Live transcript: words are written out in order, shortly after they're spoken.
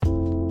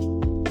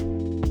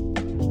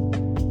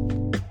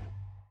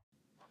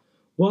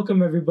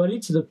Welcome, everybody,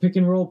 to the Pick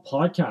and Roll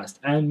podcast.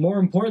 And more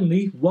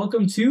importantly,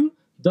 welcome to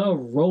the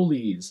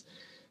Rollies,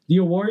 the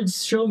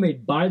awards show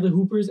made by the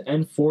Hoopers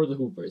and for the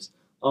Hoopers.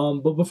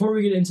 But before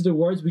we get into the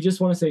awards, we just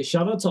want to say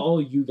shout out to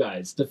all you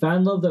guys. The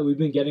fan love that we've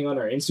been getting on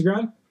our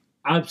Instagram,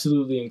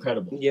 absolutely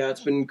incredible. Yeah,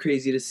 it's been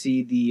crazy to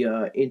see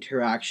the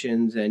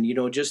interactions and,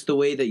 just the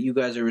way that you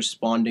guys are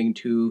responding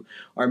to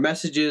our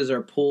messages,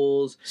 our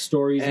polls.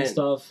 Stories and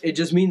stuff. It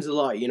just means a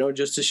lot,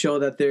 just to show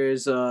that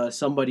there's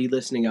somebody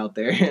listening out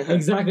there.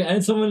 Exactly. And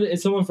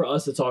it's someone for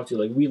us to talk to.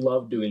 Like, we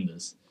love doing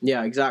this.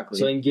 Yeah, exactly.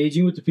 So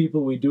engaging with the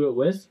people we do it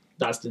with,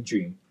 that's the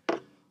dream.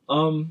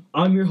 I'm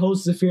your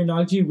host, Zafir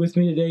Nagji. With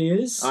me today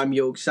is... I'm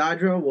Yog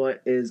Sadra.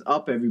 What is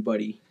up,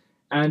 everybody?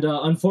 And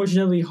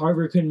unfortunately,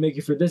 Harvard couldn't make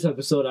it for this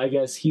episode. I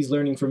guess he's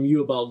learning from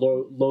you about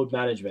load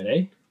management,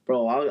 eh?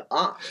 Bro,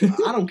 I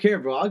don't care,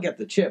 bro. I'll get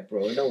the chip,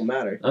 bro. It don't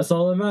matter. That's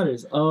all that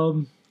matters.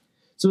 So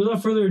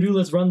without further ado,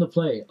 let's run the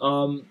play.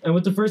 And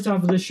with the first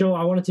half of this show,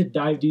 I wanted to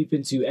dive deep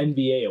into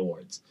NBA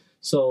awards.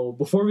 So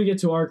before we get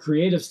to our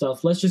creative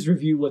stuff, let's just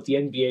review what the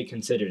NBA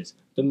considers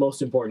the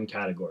most important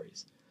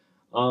categories.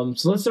 So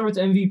let's start with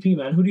MVP,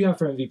 man. Who do you have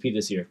for MVP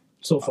this year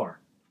so far?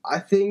 I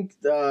think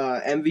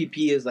the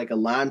MVP is like a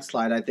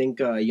landslide. I think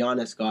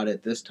Giannis got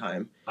it this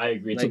time. I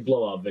agree. It's a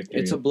blowout victory.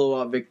 It's a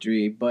blowout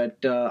victory. But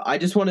I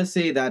just want to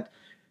say that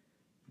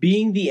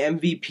being the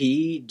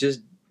MVP, just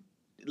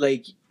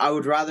like I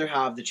would rather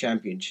have the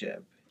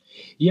championship.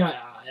 Yeah,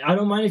 I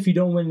don't mind if you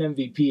don't win an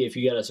MVP if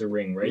you get us a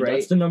ring, right?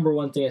 That's the number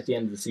one thing at the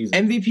end of the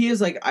season. MVP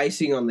is like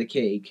icing on the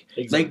cake.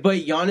 Exactly. But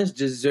Giannis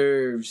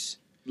deserves...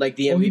 like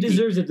the MVP. He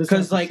deserves it this time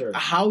because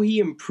how he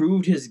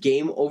improved his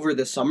game over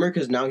the summer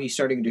because now he's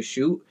starting to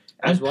shoot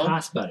as well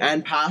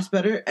and pass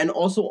better, and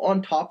also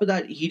on top of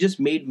that he just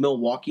made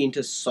Milwaukee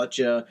into such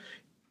a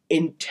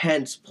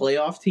intense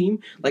playoff team.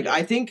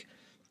 I think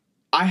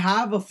I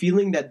have a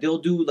feeling that they'll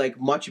do like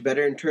much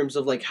better in terms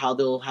of like how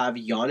they'll have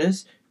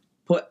Giannis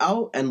put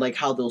out and like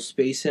how they'll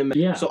space him.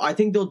 Yeah. So I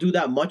think they'll do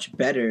that much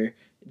better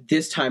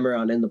this time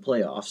around in the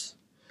playoffs.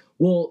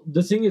 Well,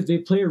 the thing is they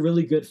play a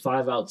really good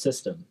 5-out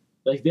system.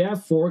 Like, they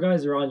have 4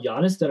 guys around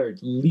Giannis that are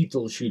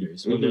lethal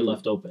shooters when they're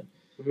left open.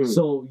 Mm-hmm.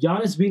 So,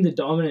 Giannis being the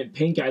dominant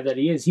paint guy that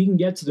he is, he can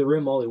get to the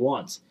rim all he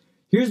wants.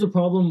 Here's the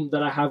problem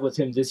that I have with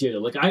him this year, though.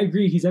 Like, I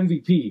agree he's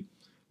MVP,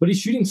 but he's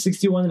shooting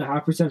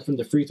 61.5% from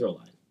the free throw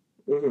line.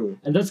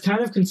 Mm-hmm. And that's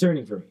kind of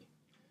concerning for me.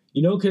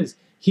 Because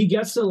he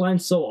gets to the line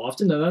so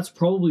often that that's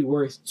probably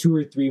worth 2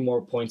 or 3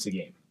 more points a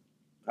game.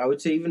 I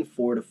would say even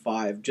 4 to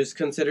 5, just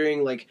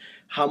considering like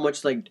how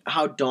much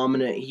how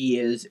dominant he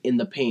is in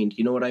the paint.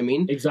 You know what I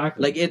mean?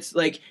 Exactly. It's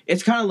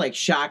kind of like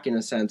Shaq in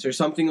a sense, or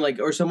something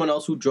or someone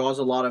else who draws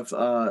a lot of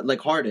like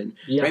Harden.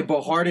 Yeah. Right,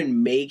 but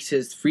Harden makes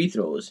his free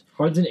throws.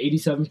 Harden's an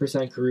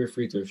 87% career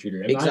free throw shooter.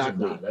 Imagine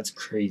exactly. That. That's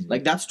crazy.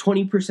 Like that's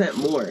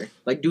 20% more.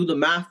 Like do the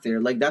math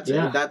there. Like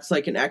that's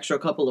like an extra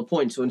couple of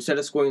points. So instead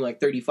of scoring like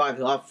 35,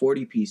 he'll have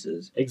 40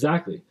 pieces.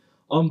 Exactly.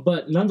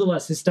 But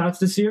nonetheless, his stats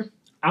this year.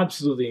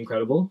 Absolutely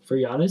incredible for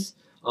Giannis.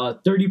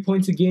 30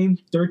 points a game,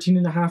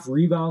 13.5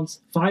 rebounds,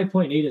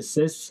 5.8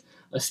 assists,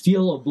 a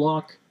steal, a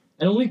block,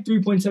 and only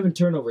 3.7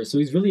 turnovers. So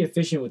he's really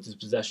efficient with his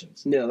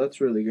possessions. Yeah, that's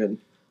really good.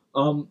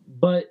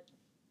 But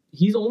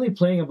he's only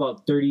playing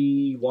about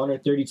 31 or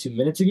 32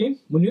 minutes a game.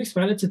 When you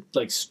expand it to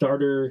like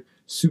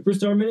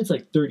superstar minutes,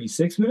 like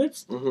 36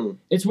 minutes,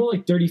 it's more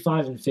like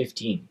 35 and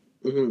 15,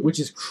 which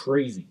is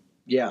crazy.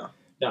 Yeah.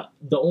 Now,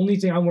 the only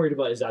thing I'm worried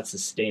about is that's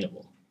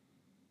sustainable.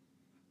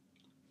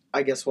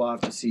 I guess we'll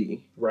have to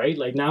see. Right?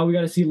 Like, now we got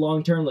to see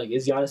long-term, like,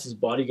 is Giannis'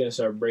 body going to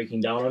start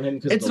breaking down on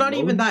him? It's not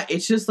even that.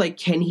 It's just, like,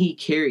 can he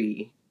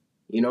carry?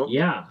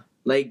 Yeah.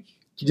 Like...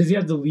 does he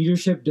have the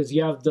leadership? Does he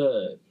have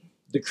the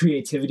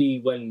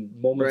creativity when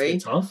moments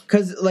get tough?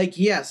 Because, like,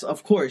 yes,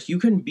 of course, you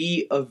can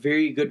be a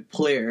very good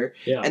player,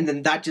 and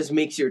then that just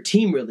makes your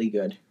team really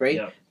good, right?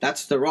 Yeah.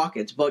 That's the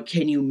Rockets. But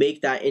can you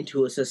make that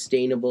into a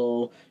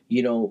sustainable...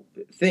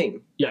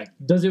 thing. Yeah.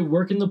 Does it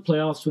work in the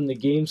playoffs when the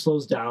game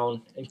slows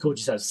down and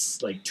coaches have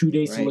like 2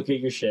 days to look at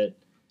your shit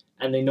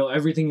and they know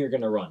everything you're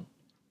going to run?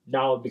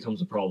 Now it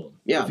becomes a problem.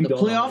 Yeah. The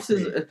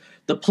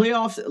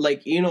playoffs,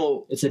 like,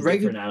 it's a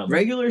different animal.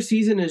 Regular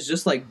season is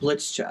just like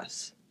blitz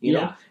chess, you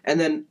know? And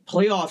then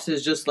playoffs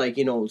is just like,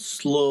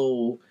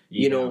 slow,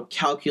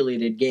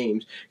 calculated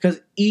games because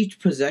each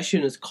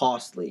possession is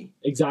costly.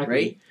 Exactly.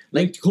 Right?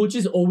 Like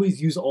coaches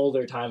always use all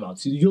their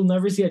timeouts. You'll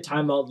never see a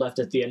timeout left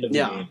at the end of the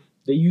game.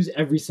 They use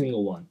every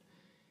single one.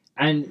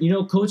 And,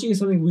 coaching is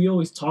something we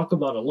always talk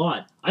about a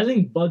lot. I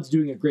think Bud's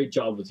doing a great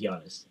job with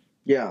Giannis.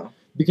 Yeah.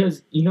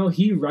 Because,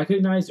 he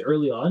recognized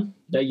early on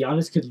that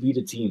Giannis could lead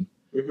a team.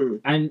 Mm-hmm.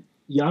 And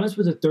Giannis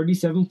with a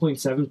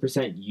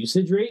 37.7%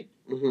 usage rate,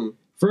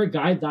 for a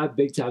guy that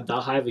big to have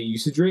that high of a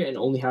usage rate and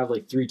only have,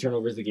 3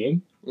 turnovers a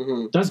game,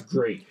 that's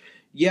great.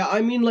 Yeah,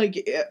 I mean, like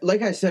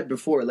I said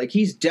before, like,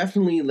 he's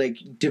definitely,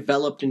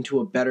 developed into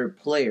a better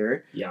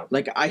player. Yeah.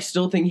 Like, I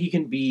still think he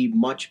can be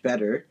much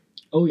better.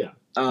 Oh, yeah.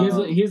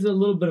 He has a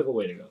little bit of a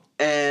way to go.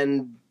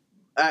 And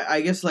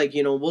I guess,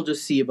 we'll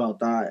just see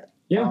about that.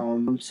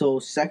 Yeah. So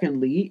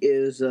secondly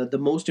is the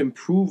most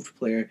improved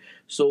player.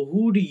 So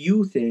who do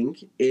you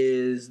think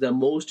is the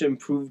most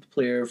improved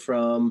player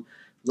from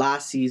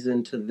last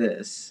season to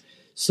this?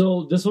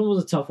 So this one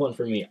was a tough one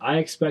for me. I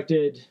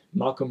expected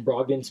Malcolm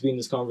Brogdon to be in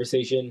this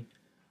conversation.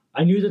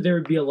 I knew that there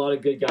would be a lot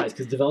of good guys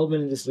because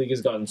development in this league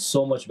has gotten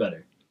so much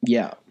better.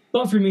 Yeah.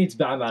 But for me, it's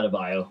Bam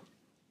Adebayo.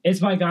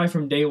 It's my guy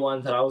from day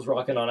one that I was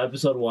rocking on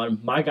episode 1.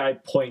 My guy,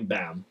 Point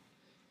Bam.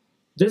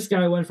 This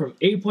guy went from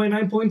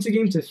 8.9 points a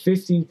game to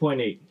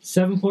 15.8,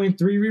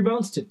 7.3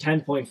 rebounds to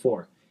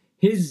 10.4.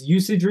 His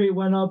usage rate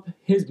went up,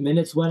 his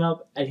minutes went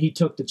up, and he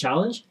took the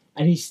challenge,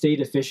 and he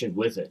stayed efficient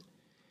with it.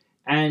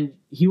 And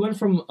he went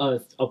from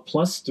a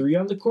 +3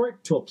 on the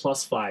court to a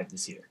 +5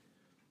 this year,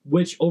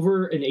 which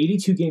over an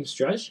 82-game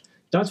stretch,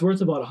 that's worth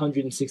about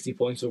 160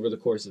 points over the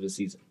course of a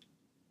season.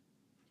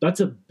 That's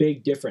a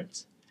big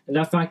difference, and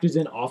that factors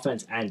in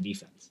offense and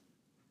defense.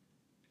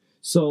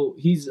 So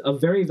he's a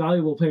very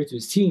valuable player to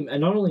his team,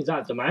 and not only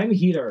that, the Miami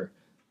Heat are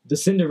the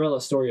Cinderella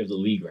story of the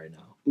league right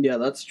now. Yeah,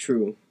 that's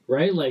true.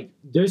 Right? Like,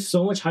 there's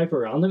so much hype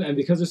around them, and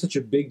because they're such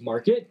a big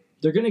market,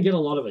 they're going to get a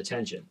lot of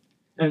attention.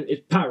 And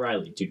it's Pat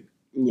Riley, too.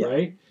 Yeah.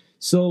 Right?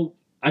 So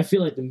I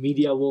feel like the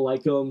media will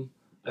like him.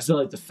 I feel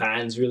like the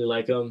fans really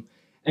like him.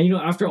 And,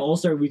 after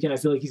All-Star Weekend, I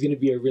feel like he's going to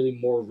be a really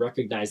more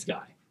recognized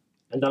guy.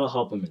 And that'll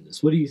help him in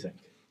this. What do you think?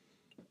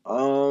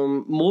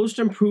 Most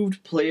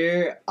improved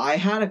player, I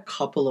had a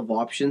couple of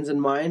options in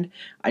mind.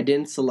 I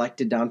didn't select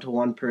it down to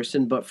one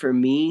person, but for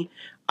me,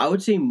 I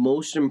would say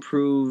most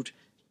improved,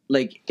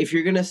 like, if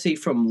you're going to say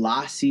from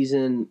last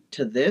season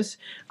to this,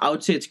 I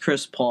would say it's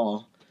Chris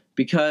Paul.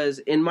 Because,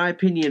 in my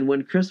opinion,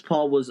 when Chris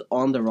Paul was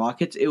on the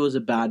Rockets, it was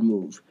a bad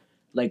move.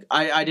 Like,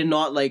 I did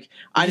not, like...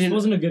 It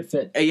wasn't a good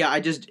fit. Yeah,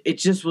 it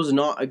just was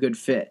not a good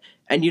fit.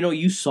 And,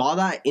 you saw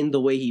that in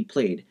the way he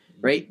played,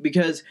 right?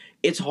 Because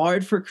it's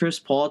hard for Chris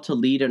Paul to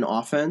lead an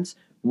offense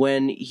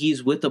when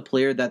he's with a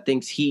player that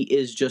thinks he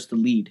is just the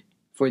lead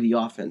for the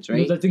offense,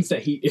 right? That thinks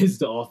that he is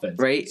the offense.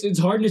 Right. It's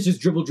hard to just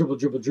dribble.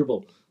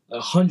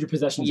 100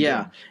 possessions.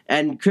 Yeah,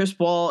 and Chris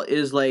Paul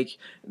is like...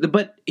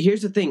 But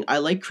here's the thing. I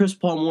like Chris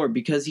Paul more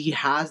because he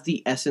has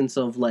the essence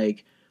of,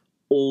 like,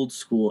 old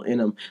school in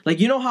him. Like,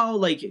 how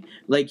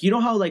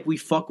we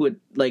fuck with,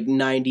 like,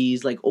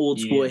 90s, like, old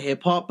school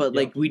hip hop, but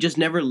like we just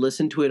never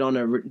listen to it on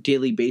a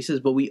daily basis,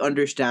 but we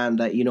understand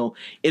that,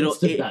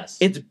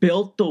 it's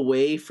built the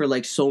way for,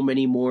 like, so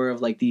many more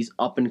of, like, these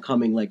up and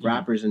coming, like,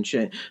 rappers and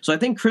shit. So I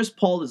think Chris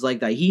Paul is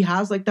like that. He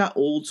has, like, that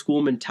old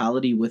school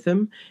mentality with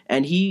him,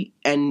 and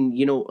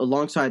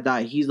alongside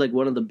that, he's, like,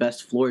 one of the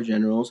best floor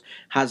generals,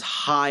 has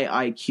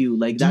high IQ,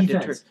 like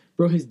defense.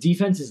 Bro, his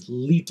defense is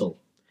lethal.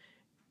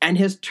 And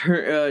his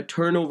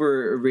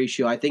turnover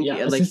ratio, I think...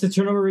 assist to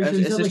turnover ratio,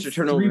 he's like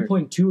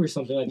 3.2 or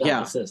something like that.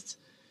 Yeah. Assists.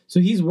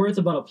 So he's worth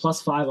about a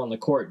 +5 on the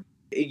court.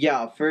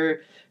 Yeah,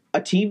 for a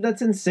team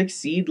that's in 6th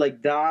seed,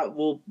 like, that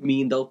will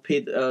mean they'll play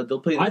the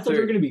I thought they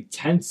were going to be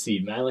 10th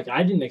seed, man. Like,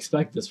 I didn't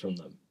expect this from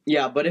them.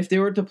 Yeah, but if they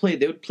were to play,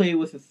 they would play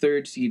with a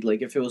 3rd seed,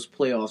 like, if it was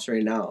playoffs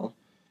right now.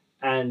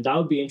 And that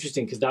would be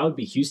interesting, because that would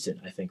be Houston,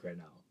 I think, right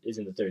now, is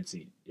in the 3rd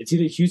seed. It's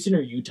either Houston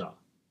or Utah.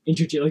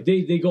 Like,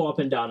 they go up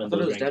and down in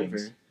those rankings.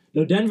 Denver.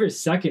 No, Denver's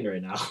 2nd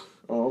right now.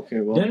 Oh, okay.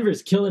 Well,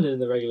 Denver's killing it in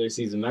the regular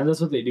season, man. That's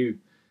what they do.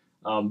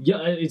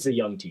 It's a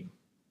young team,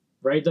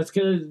 right? That's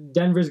because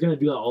Denver's gonna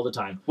do that all the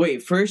time. Wait,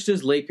 1st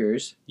is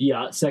Lakers.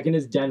 Yeah, 2nd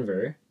is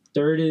Denver.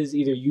 3rd is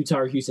either Utah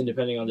or Houston,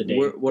 depending on the day.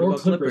 What about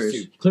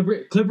Clippers?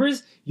 Too.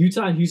 Clippers,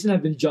 Utah, and Houston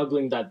have been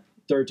juggling that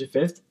 3rd to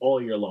 5th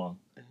all year long.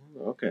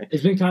 Okay.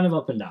 It's been kind of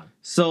up and down.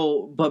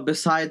 So, but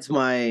besides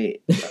my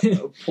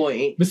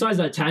point, besides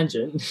that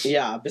tangent,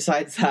 yeah,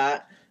 besides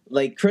that.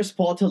 Like, Chris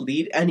Paul to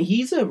lead, and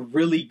he's a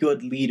really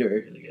good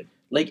leader. Really good.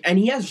 Like, and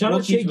he has... Shout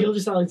out Shai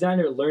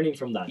Gilgeous-Alexander learning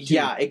from that, too.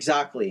 Yeah,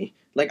 exactly.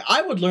 Like,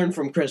 I would learn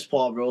from Chris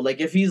Paul, bro.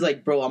 Like, if he's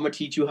like, bro, I'm going to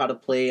teach you how to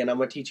play, and I'm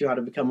going to teach you how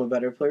to become a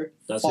better player.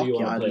 That's what you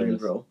want to play with.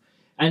 Bro.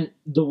 And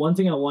the one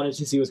thing I wanted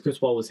to see was Chris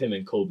Paul was him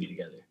and Kobe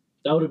together.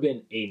 That would have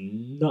been a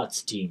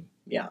nuts team.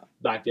 Yeah.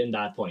 Back in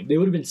that point. They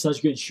would have been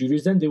such good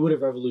shooters then, they would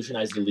have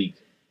revolutionized the league.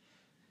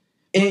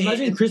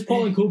 Imagine Chris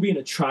Paul and Kobe in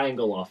a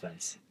triangle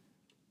offense.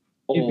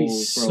 It'd be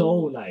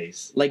so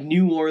nice. Like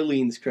New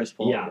Orleans Chris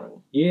Paul,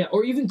 bro. Yeah,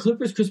 or even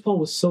Clippers Chris Paul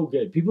was so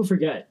good. People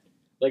forget.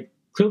 Like,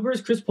 Clippers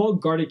Chris Paul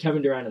guarded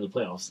Kevin Durant in the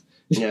playoffs.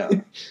 Yeah.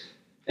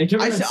 And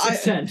Kevin Durant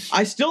 6'10".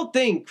 I still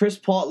think Chris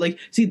Paul, like,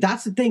 see,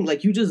 that's the thing.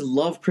 Like, you just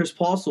love Chris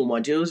Paul so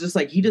much. It was just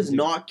like, he does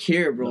not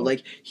care, bro. No.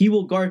 Like, he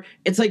will guard.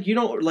 It's like,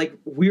 like,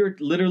 we were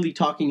literally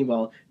talking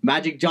about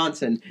Magic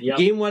Johnson. Yep.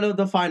 Game 1 of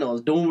the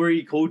finals. Don't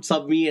worry, coach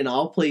sub me and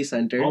I'll play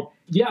center.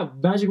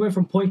 Magic went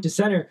from point to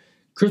center.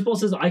 Chris Paul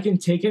says, I can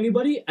take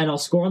anybody, and I'll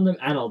score on them,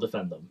 and I'll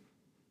defend them.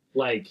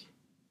 Like,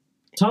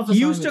 tough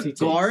assignments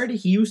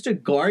he used to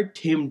guard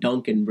Tim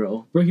Duncan,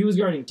 bro. Bro, he was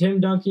guarding Tim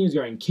Duncan, he was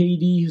guarding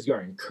KD, he was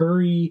guarding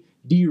Curry,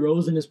 D.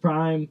 Rose in his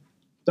prime.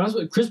 That's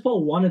what Chris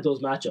Paul wanted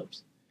those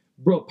matchups.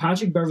 Bro,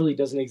 Patrick Beverley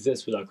doesn't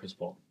exist without Chris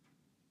Paul.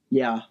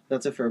 Yeah,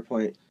 that's a fair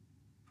point.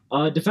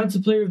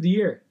 Defensive Player of the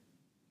Year.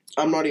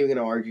 I'm not even going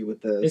to argue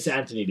with this. It's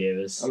Anthony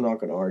Davis. I'm not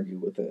going to argue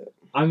with it.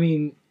 I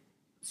mean...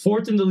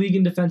 4th in the league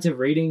in defensive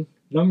rating,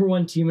 number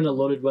 1 team in a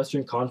loaded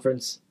Western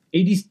Conference,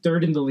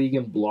 83rd in the league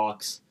in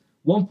blocks,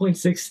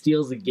 1.6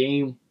 steals a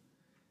game,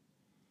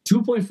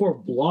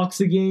 2.4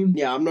 blocks a game.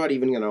 Yeah, I'm not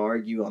even going to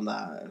argue on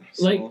that.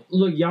 So. Like,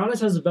 look,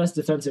 Giannis has the best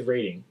defensive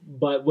rating,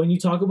 but when you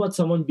talk about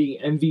someone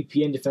being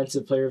MVP and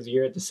Defensive Player of the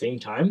Year at the same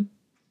time,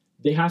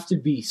 they have to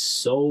be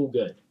so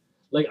good.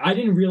 Like, I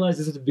didn't realize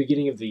this at the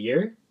beginning of the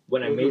year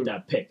when I made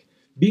that pick.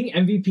 Being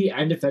MVP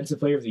and Defensive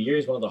Player of the Year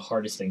is one of the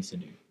hardest things to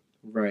do.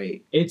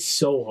 Right. It's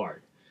so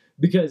hard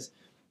because,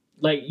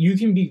 like, you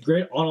can be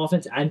great on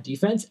offense and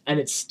defense, and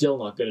it's still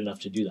not good enough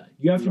to do that.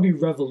 You have to be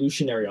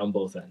revolutionary on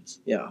both ends.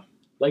 Yeah.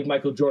 Like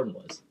Michael Jordan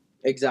was.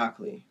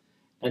 Exactly.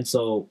 And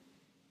so,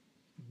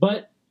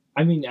 but,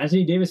 I mean,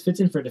 Anthony Davis fits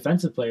in for a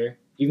defensive player,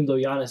 even though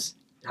Giannis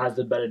has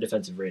the better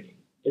defensive rating,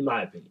 in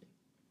my opinion.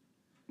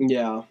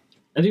 Yeah.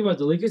 I think about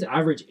the Lakers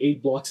average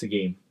 8 blocks a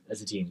game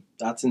as a team.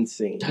 That's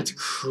insane. That's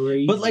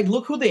crazy. But, like,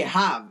 look who they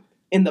have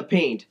in the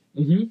paint.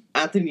 Mm-hmm.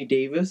 Anthony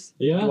Davis,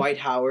 Dwight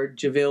Howard,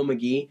 JaVale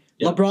McGee,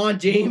 LeBron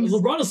James.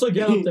 LeBron will still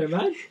get up there,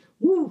 man.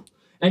 Woo.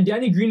 And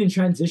Danny Green in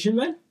transition,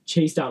 man,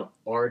 chase down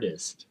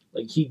artists.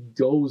 Like, he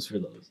goes for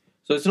those.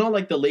 So it's not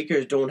like the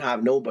Lakers don't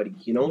have nobody,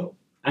 you know? No.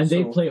 And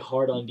they play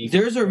hard on defense.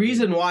 There's a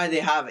reason why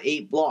they have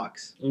 8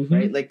 blocks,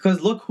 right? Like,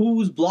 because look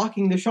who's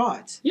blocking the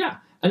shots. Yeah.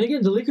 And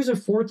again, the Lakers are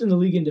 4th in the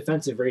league in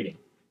defensive rating.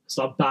 It's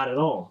not bad at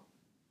all.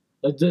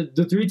 Like,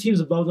 the 3 teams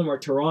above them are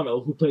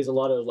Toronto, who plays a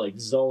lot of, like,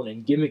 zone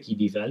and gimmicky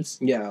defense.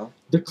 Yeah.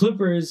 The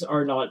Clippers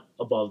are not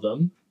above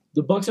them.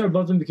 The Bucks are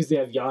above them because they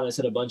have Giannis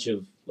and a bunch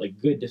of,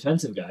 like, good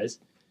defensive guys.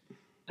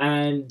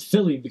 And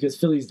Philly, because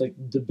Philly's, like,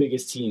 the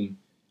biggest team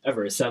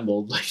ever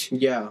assembled. Like,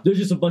 yeah. There's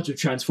just a bunch of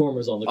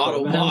Transformers on the court.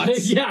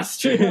 Autobots. Yeah,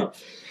 straight up.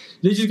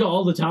 They just got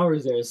all the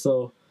towers there.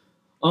 So,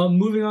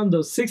 moving on,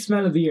 the 6th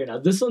man of the year. Now,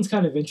 this one's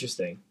kind of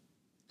interesting.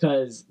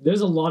 Because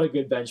there's a lot of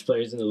good bench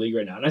players in the league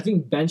right now. And I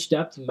think bench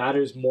depth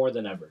matters more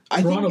than ever.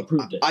 Toronto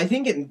proved it. I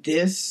think in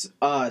this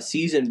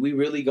season, we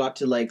really got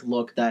to, like,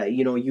 look that,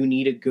 you know, you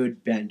need a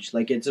good bench.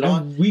 Like, it's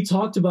not... And we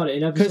talked about it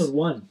in episode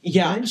 1.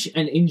 Yeah. Bench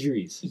and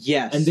injuries.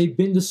 Yes. And they've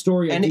been the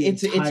story of the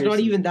it's not season.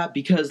 even that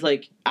because,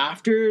 like,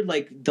 after,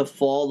 like, the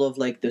fall of,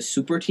 like, the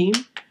super team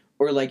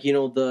or, like, you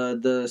know,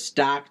 the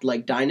stacked,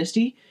 like,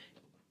 dynasty,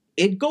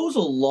 it goes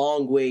a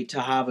long way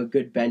to have a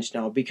good bench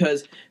now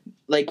because...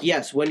 Like,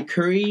 yes, when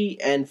Curry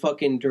and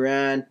fucking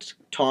Durant,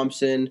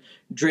 Thompson,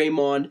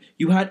 Draymond,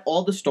 you had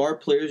all the star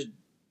players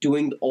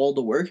doing all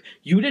the work,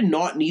 you did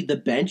not need the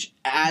bench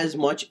as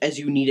much as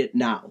you need it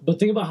now. But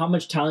think about how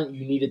much talent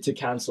you needed to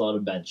cancel out a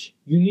bench.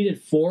 You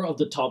needed 4 of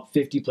the top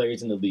 50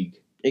 players in the league.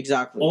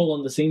 Exactly. All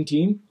on the same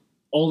team,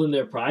 all in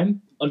their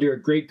prime, under a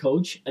great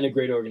coach and a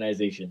great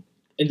organization.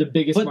 In the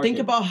biggest But market. think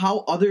about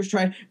how others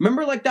tried.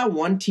 Remember, like, that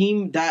one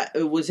team that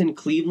was in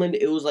Cleveland?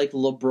 It was, like,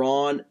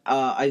 LeBron,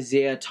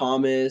 Isaiah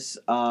Thomas,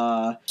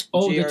 the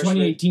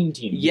 2018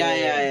 team.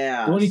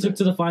 Yeah. The one he took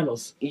to the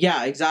finals.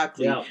 Yeah,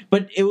 exactly. Yeah.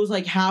 But it was,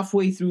 like,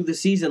 halfway through the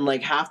season,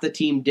 like, half the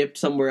team dipped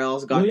somewhere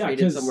else, got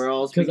traded somewhere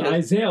else. Because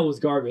Isaiah was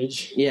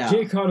garbage. Yeah.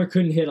 Jay Crowder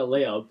couldn't hit a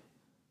layup.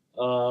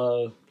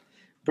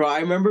 Bro, I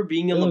remember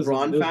being a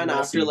LeBron fan messy.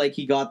 after, like,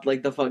 he got,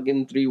 like, the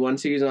fucking 3-1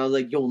 series, and I was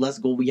like, yo, let's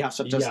go. We have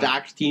such a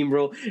stacked team,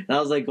 bro. And I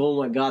was like,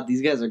 oh, my God,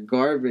 these guys are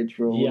garbage,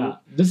 bro. Yeah.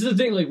 This is the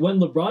thing. Like, when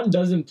LeBron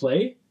doesn't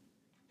play,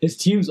 his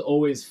teams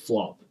always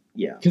flop.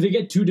 Yeah. Because they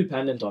get too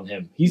dependent on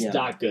him. He's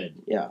that good.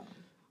 Yeah.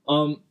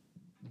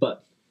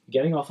 But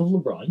getting off of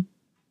LeBron,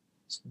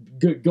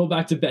 go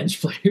back to bench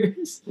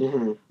players.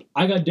 Mm-hmm.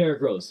 I got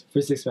Derrick Rose for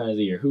 6th man of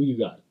the year. Who you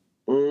got?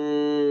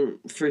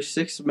 For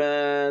 6th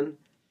man...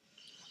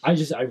 I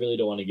really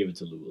don't want to give it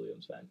to Lou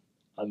Williams, man.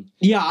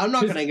 I'm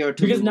not gonna give it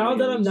to because Lou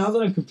Williams. now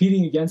that I'm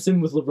competing against him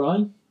with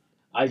LeBron,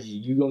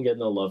 you gonna get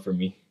no love from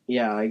me.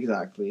 Yeah,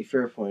 exactly.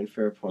 Fair point.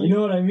 You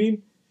know what I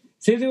mean?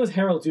 Same thing with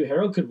Harold too.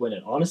 Harold could win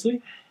it.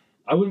 Honestly,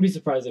 I wouldn't be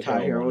surprised if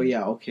Harold won.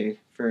 Yeah, okay,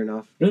 fair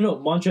enough. No,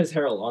 Montrezl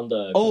Harrell on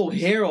the. Oh,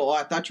 Harold! Oh,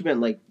 I thought you meant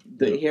like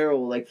the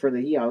Harold, like for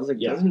the. Yeah, I was like,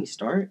 doesn't he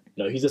start?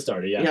 No, he's a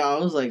starter. Yeah. Yeah, I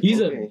was like, he's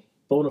a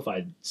bona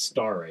fide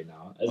star right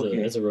now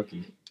as a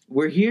rookie.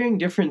 We're hearing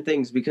different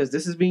things because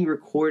this is being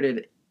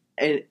recorded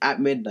at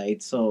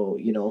midnight, so,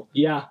 you know.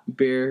 Yeah.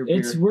 Beer.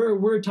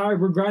 We're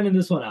tired. We're grinding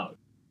this one out.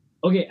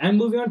 Okay, and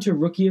moving on to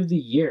Rookie of the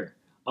Year.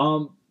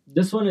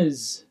 This one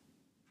is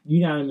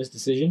unanimous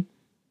decision.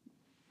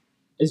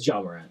 It's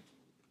Ja Morant.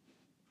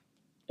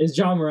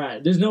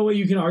 There's no way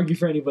you can argue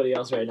for anybody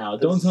else right now.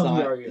 Don't tell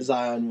me you argue.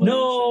 Zion.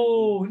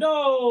 No.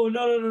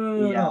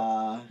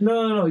 Yeah.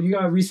 No. You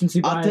got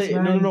recency bias,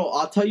 man. No.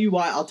 I'll tell you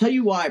why,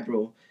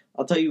 bro.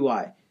 I'll tell you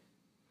why.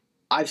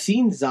 I've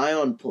seen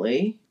Zion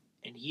play,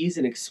 and he's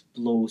an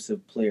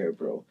explosive player,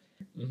 bro.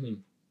 Mm-hmm.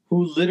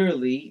 Who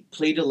literally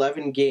played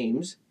 11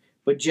 games,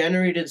 but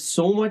generated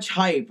so much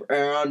hype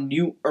around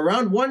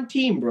one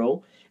team,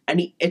 bro.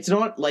 And it's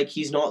not like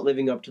he's not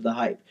living up to the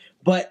hype.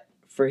 But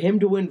for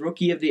him to win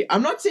Rookie of the Year,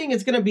 I'm not saying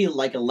it's going to be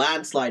like a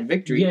landslide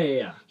victory.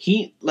 Yeah.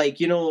 He, like,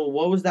 you know,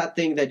 what was that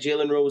thing that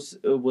Jalen Rose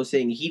was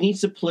saying? He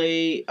needs to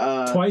play...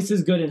 twice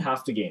as good in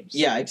half the games.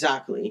 Yeah,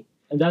 exactly.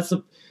 And that's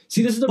the...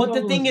 See, this is the But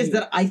the thing is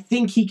that I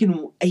think he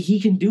can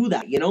do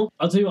that, you know?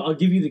 I'll tell you what, I'll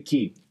give you the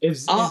key. If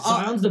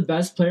Zion's the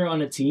best player on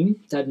a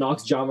team that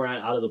knocks Ja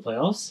Morant out of the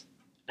playoffs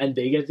and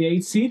they get the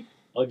 8th seed,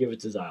 I'll give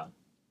it to Zion.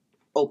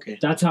 Okay.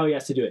 That's how he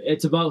has to do it.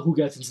 It's about who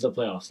gets into the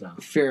playoffs now.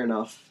 Fair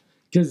enough.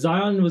 Because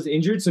Zion was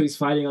injured, so he's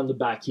fighting on the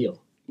back heel.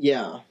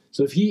 Yeah.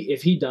 So if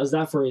he does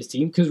that for his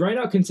team, because right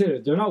now, consider,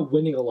 they're not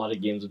winning a lot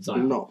of games with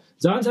Zion. No.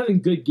 Zion's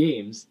having good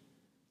games.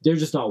 They're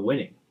just not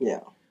winning.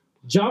 Yeah.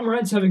 Ja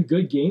Morant's having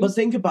good games. But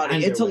think about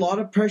it. It's a lot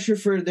of pressure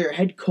for their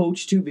head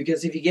coach, too,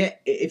 because if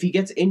he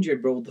gets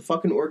injured, bro, the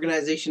fucking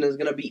organization is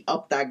going to be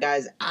up that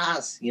guy's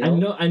ass, you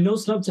know? I know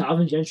snub to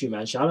Alvin Gentry,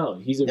 man. Shout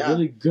out. He's a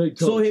really good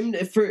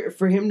coach. So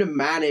for him to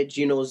manage,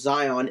 you know,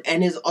 Zion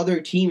and his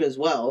other team as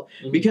well,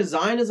 because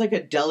Zion is like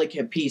a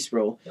delicate piece,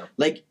 bro. Yeah.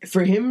 Like,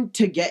 for him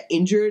to get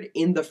injured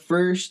in the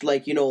first,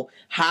 like, you know,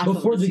 half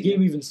before of the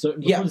game even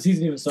started. Before the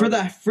season even started.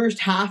 For the first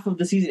half of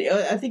the season.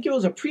 I think it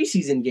was a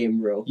preseason game,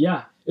 bro.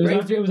 Yeah.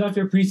 It was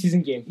after a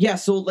preseason game. Yeah,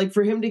 so like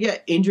for him to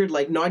get injured,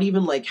 like not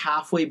even like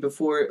halfway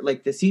before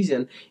like the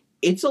season,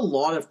 it's a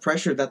lot of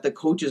pressure that the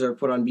coaches are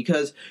put on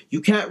because you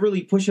can't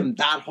really push them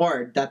that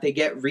hard that they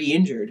get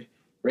re-injured,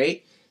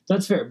 right?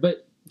 That's fair,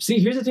 but see,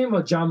 here's the thing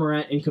about Ja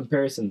Morant in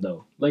comparison,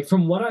 though. Like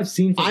from what I've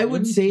seen from him,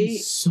 would say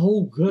he's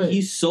so good.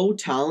 He's so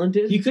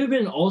talented. He could have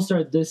been an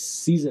all-star this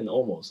season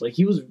almost. Like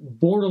he was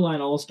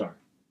borderline all-star.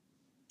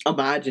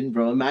 Imagine,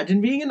 bro.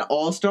 Imagine being an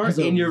all-star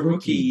in your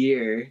rookie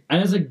year.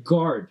 And as a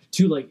guard,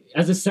 too. Like,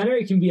 as a center,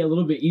 it can be a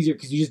little bit easier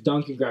because you just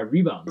dunk and grab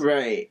rebounds.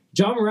 Right.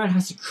 Ja Morant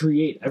has to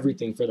create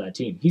everything for that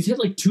team. He's hit,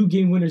 like, 2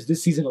 game winners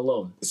this season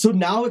alone. So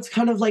now it's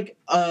kind of like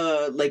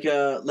a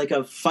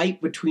fight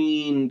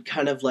between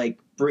kind of, like,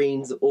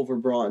 brains over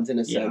bronze in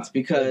a sense.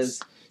 Because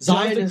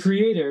Zion's the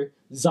creator.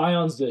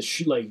 Zion's the,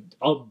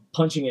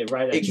 punching it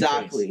right at you.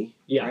 Exactly.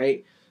 Yeah.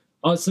 Right?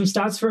 Some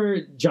stats for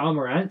Ja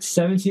Morant: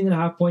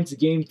 17.5 points a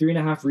game,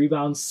 3.5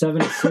 rebounds,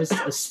 7 assists,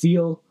 a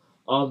steal,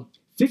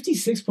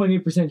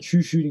 56.8%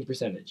 true shooting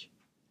percentage.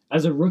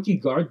 As a rookie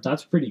guard,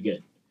 that's pretty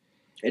good.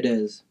 It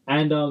is.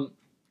 And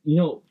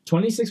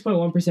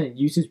 26.1%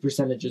 usage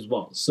percentage as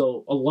well.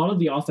 So a lot of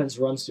the offense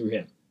runs through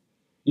him.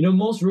 You know,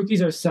 most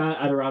rookies are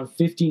sat at around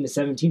 15 to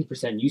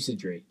 17%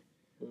 usage rate.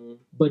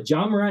 But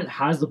Ja Morant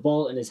has the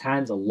ball in his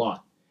hands a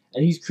lot.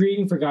 And he's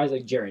creating for guys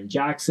like Jaren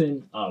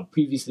Jackson,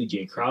 previously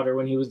Jay Crowder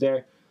when he was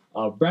there,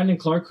 Brandon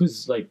Clark,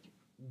 who's like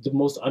the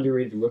most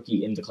underrated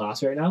rookie in the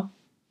class right now.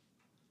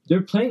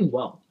 They're playing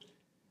well.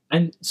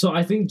 And so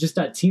I think just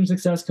that team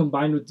success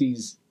combined with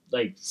these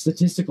like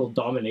statistical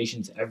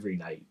dominations every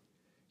night,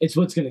 it's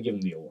what's going to give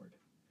him the award.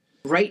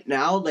 Right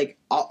now, like,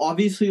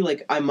 obviously,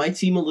 like, I might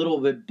seem a little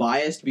bit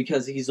biased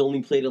because he's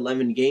only played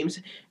 11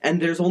 games,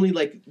 and there's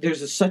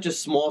such a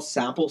small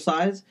sample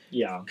size.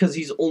 Yeah. Because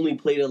he's only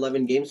played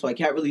 11 games, so I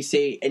can't really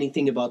say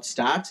anything about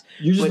stats.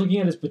 You're just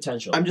looking at his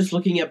potential. I'm just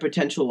looking at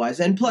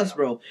potential-wise. And plus,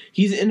 bro,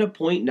 he's in a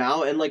point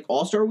now, and, like,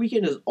 All-Star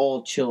Weekend is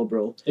all chill,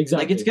 bro.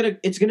 Exactly. Like,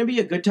 it's gonna be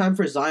a good time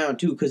for Zion,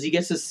 too, because he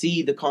gets to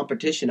see the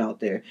competition out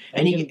there.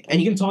 And he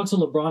can talk to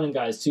LeBron and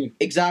guys, too.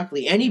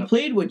 Exactly. And he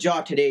played with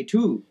Ja today,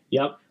 too.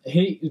 Yep.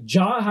 Hey,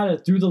 Ja had a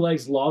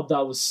through-the-legs lob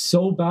that was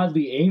so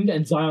badly aimed,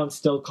 and Zion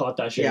still caught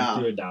that shit and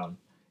threw it down.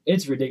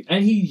 It's ridiculous.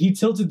 And he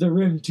tilted the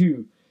rim,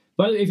 too.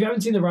 But if you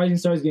haven't seen the Rising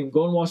Stars game,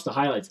 go and watch the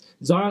highlights.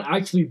 Zion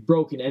actually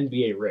broke an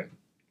NBA rim.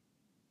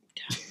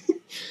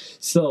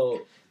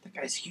 So... That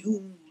guy's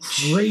huge.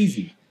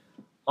 Crazy.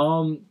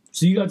 So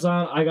you got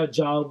Zion, I got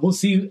Ja. We'll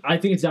see. I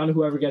think it's down to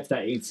whoever gets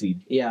that 8th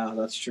seed. Yeah,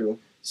 that's true.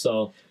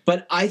 So...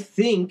 But I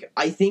think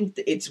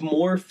it's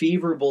more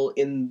favorable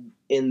in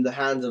the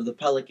hands of the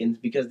Pelicans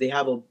because they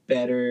have a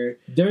better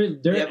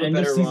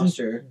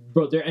roster.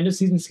 Bro, their end of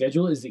season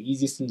schedule is the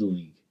easiest in the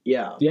league.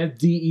 Yeah. They have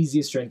the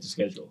easiest strength of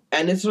schedule.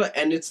 And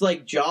it's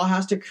like Ja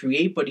has to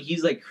create, but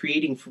he's like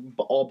creating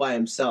all by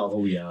himself.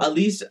 Oh yeah. At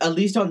least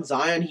on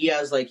Zion, he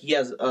has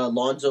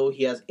Lonzo,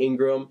 he has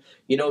Ingram,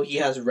 he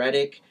has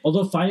Redick.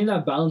 Although finding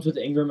that balance with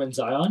Ingram and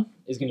Zion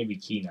is going to be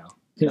key now.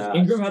 Because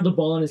Ingram had the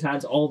ball in his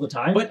hands all the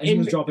time, and he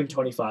was dropping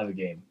 25 a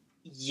game.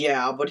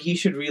 Yeah, but he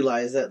should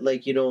realize that,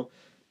 like,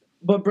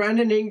 But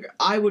Brandon Ingram,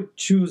 I would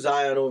choose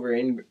Zion over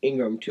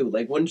Ingram too.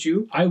 Like, wouldn't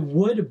you? I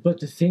would,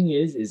 but the thing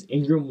is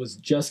Ingram was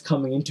just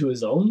coming into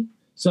his own.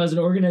 So as an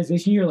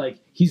organization, you're like,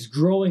 he's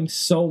growing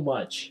so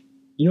much.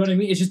 You know what I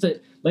mean? It's just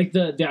that, like,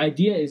 the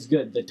idea is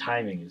good. The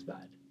timing is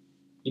bad.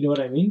 You know what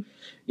I mean?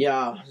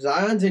 Yeah.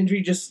 Zion's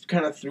injury just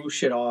kind of threw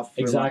shit off.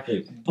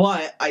 Exactly.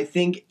 But I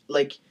think,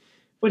 like,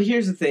 but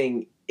here's the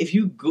thing. If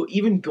you go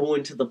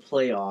into the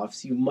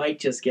playoffs, you might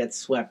just get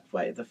swept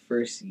by the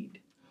first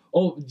seed.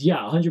 Oh, yeah,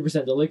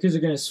 100%. The Lakers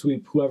are going to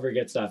sweep whoever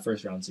gets that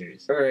first round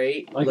series. All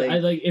right.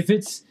 Like if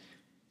it's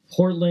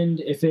Portland,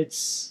 if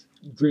it's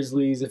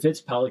Grizzlies, if it's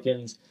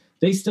Pelicans,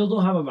 they still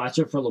don't have a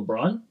matchup for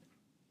LeBron.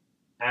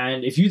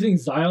 And if you think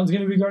Zion's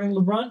going to be guarding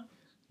LeBron,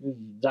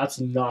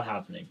 that's not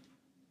happening.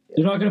 Yeah.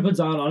 They're not going to put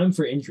Zion on him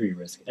for injury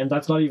risk. And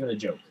that's not even a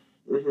joke.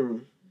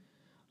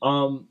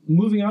 Mm-hmm.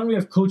 Moving on, we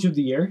have Coach of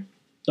the Year.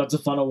 That's a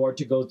fun award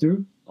to go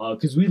through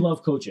because we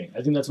love coaching.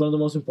 I think that's one of the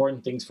most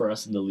important things for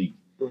us in the league.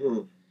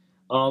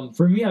 Mm-hmm.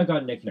 For me, I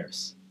got Nick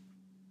Nurse.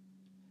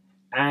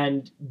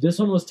 And this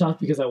one was tough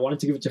because I wanted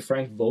to give it to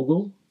Frank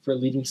Vogel for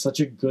leading such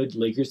a good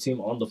Lakers team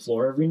on the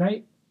floor every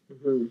night.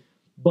 Mm-hmm.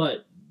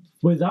 But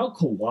without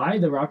Kawhi,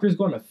 the Raptors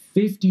go on a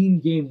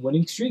 15-game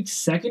winning streak,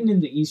 second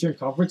in the Eastern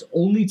Conference,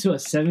 only to a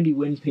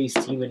 70-win pace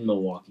team in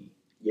Milwaukee.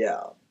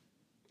 Yeah.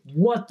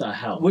 What the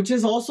hell? Which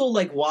is also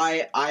like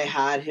why I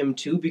had him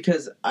too,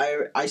 because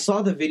I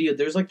saw the video.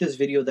 There's like this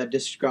video that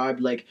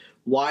described like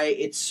why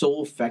it's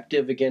so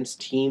effective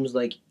against teams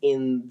like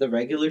in the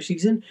regular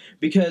season,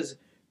 because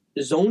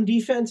zone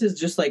defense is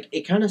just like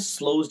it kind of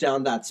slows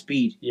down that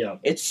speed. Yeah.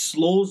 It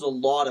slows a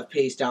lot of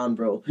pace down,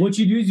 bro. What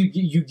you do is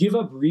you give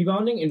up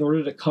rebounding in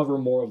order to cover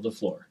more of the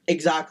floor.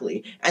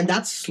 Exactly. And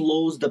that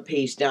slows the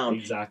pace down.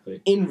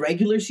 Exactly. In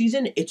regular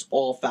season, it's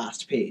all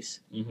fast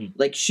pace. Mm-hmm.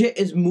 Like shit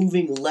is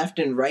moving left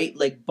and right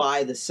like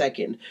by the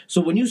second.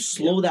 So when you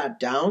slow that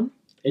down,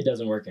 it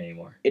doesn't work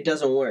anymore. It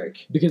doesn't work.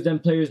 Because then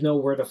players know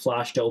where to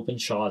flash to open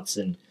shots,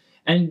 and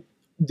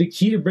the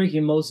key to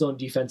breaking most zone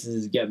defenses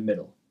is get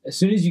middle. As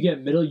soon as you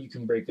get middle, you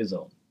can break a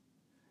zone.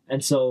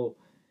 And so,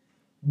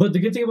 but the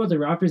good thing about the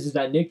Raptors is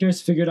that Nick Nurse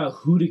figured out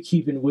who to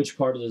keep in which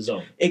part of the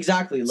zone.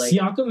 Exactly. Like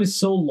Siakam is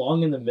so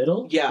long in the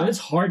middle that it's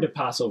hard to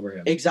pass over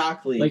him.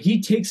 Exactly. Like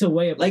he takes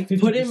away about like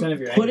 50% of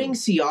your putting angle.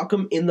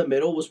 Siakam in the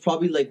middle was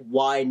probably like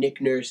why Nick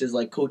Nurse is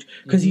like coach,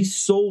 because he's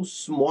so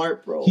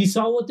smart, bro. He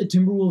saw what the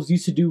Timberwolves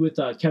used to do with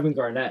Kevin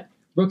Garnett.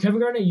 Bro, Kevin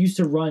Garnett used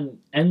to run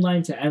end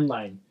line to end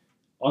line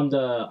on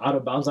the out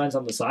of bounds lines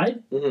on the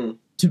side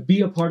to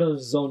be a part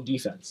of zone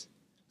defense.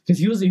 Because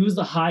he was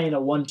the high in a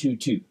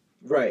 1-2-2.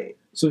 Right.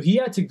 So he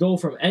had to go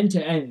from end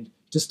to end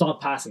to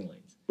stop passing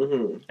lanes.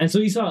 Mm-hmm. And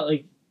so he saw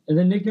and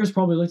then Nick Nurse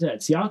probably looked at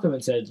Siakam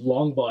and said,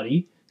 long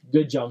body,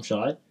 good jump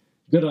shot,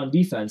 good on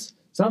defense.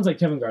 Sounds like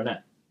Kevin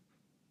Garnett.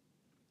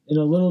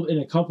 In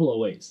a couple of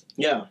ways.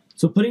 Yeah.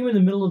 So putting him in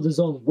the middle of the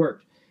zone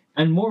worked.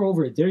 And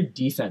moreover, their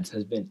defense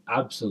has been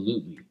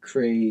absolutely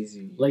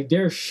crazy. Like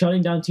they're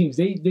shutting down teams.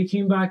 They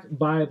came back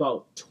by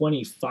about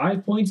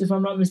 25 points, if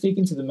I'm not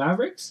mistaken, to the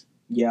Mavericks.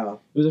 Yeah.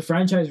 It was a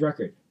franchise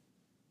record.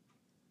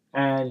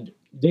 And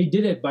they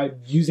did it by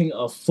using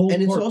a full court press.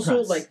 And it's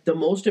also, like, the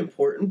most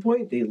important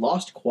point, they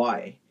lost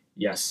Kawhi.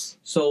 Yes.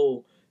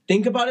 So,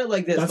 think about it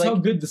like this. That's how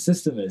good the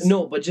system is.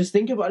 No, but just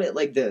think about it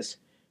like this.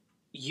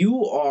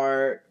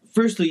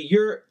 Firstly,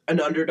 you're an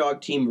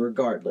underdog team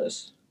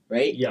regardless,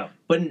 right? Yeah.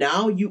 But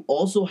now you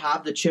also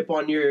have the chip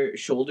on your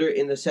shoulder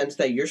in the sense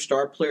that your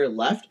star player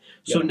left.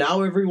 So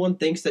now everyone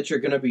thinks that you're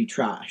going to be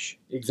trash.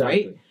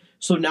 Exactly. Right?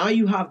 So now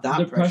you have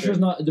that pressure.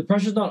 The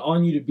pressure's not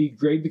on you to be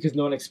great because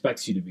no one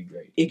expects you to be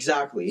great.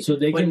 Exactly. So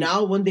but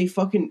now when they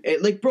fucking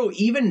bro,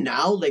 even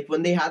now, like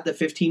when they had the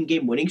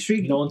 15-game winning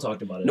streak, no one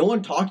talked about it. No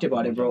one talked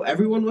about it, bro.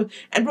 Everyone was,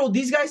 and bro,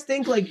 these guys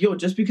think like, yo,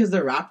 just because the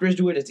Raptors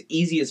do it, it's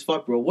easy as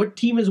fuck, bro. What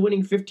team is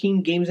winning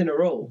 15 games in a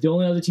row? The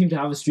only other team to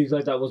have a streak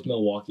like that was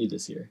Milwaukee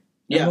this year.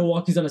 And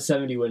Milwaukee's on a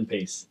 70-win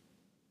pace.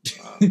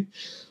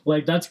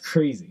 Like that's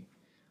crazy.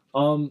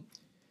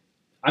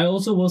 I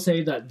also will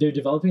say that they're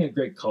developing a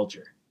great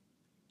culture.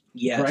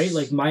 Yes. Right?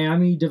 Like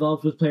Miami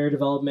developed with player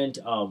development.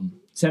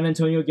 San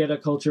Antonio get a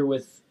culture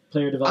with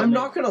player development. I'm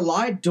not gonna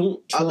lie,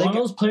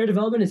 Toronto's player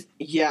development is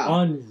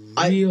unreal.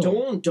 I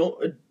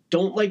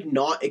don't like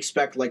not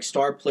expect like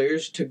star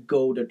players to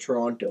go to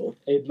Toronto.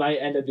 It might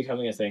end up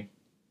becoming a thing.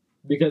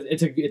 Because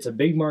it's a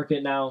big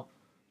market now.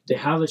 They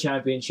have a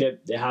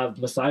championship. They have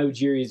Masai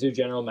Ujiri as their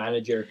general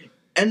manager.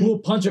 And who will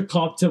punch a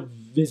cop to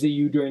visit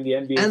you during the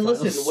NBA And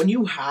finals. listen, when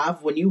you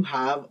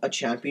have a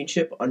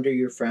championship under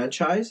your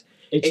franchise,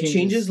 it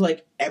changes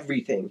like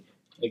everything.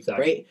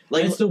 Exactly. Right?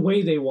 Like, and it's the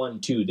way they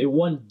won too. They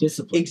won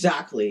discipline.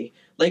 Exactly.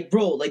 Like,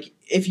 bro, like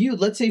if you,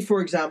 let's say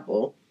for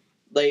example,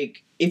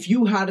 like if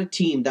you had a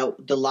team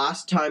that the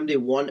last time they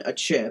won a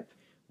chip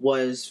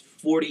was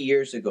 40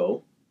 years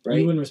ago, right?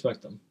 You wouldn't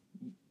respect them.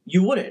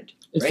 You wouldn't.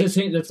 It's right? the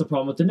same. That's the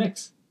problem with the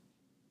Knicks.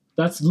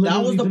 That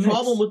was the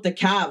problem with the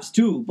Cavs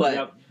too,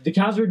 but the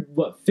Cavs were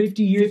what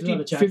 50 years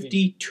without a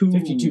champion.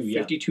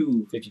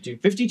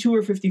 52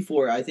 or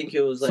 54. I think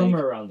it was like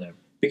somewhere around there.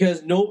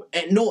 Because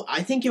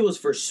I think it was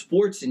for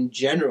sports in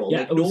general.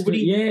 Yeah, like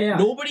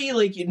nobody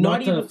like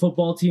not the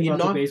football team, not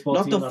the baseball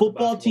team, not the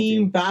football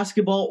team,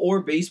 basketball or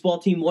baseball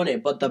team won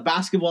it, but the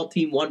basketball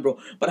team won, bro.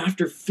 But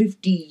after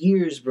 50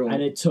 years, bro,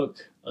 and it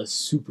took a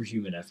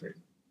superhuman effort.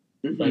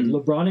 Like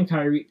LeBron and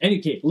Kyrie.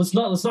 Okay, let's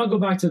not go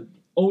back to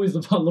always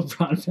about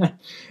LeBron, man.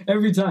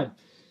 Every time.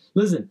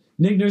 Listen,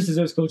 Nick Nurse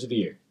deserves Coach of the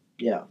Year.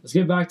 Yeah. Let's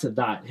get back to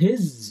that.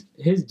 His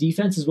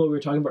defense is what we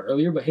were talking about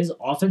earlier, but his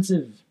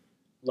offensive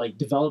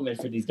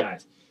development for these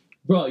guys.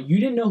 Bro, you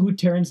didn't know who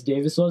Terrence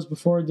Davis was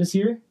before this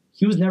year?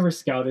 He was never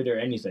scouted or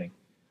anything.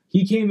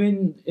 He came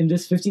in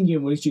this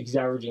 15-game winning streak, he's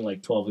averaging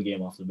 12 a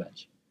game off the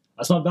bench.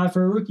 That's not bad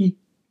for a rookie.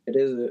 It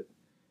is it.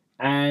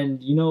 And,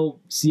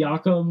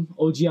 Siakam,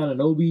 OG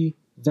Anunoby,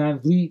 Van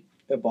Vliet,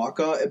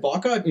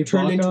 Ibaka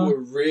turned into a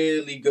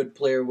really good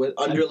player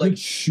good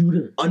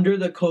shooter under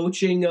the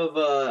coaching of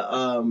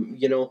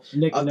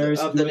Nick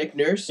Nurse, Nick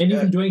Nurse, and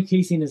even Dwayne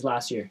Casey in his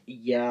last year.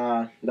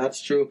 Yeah,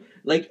 that's true.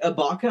 Like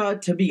Ibaka,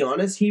 to be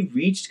honest, he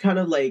reached kind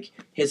of like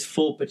his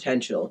full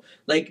potential.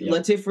 Like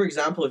let's say for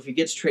example, if he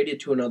gets traded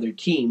to another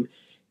team,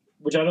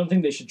 which I don't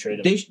think they should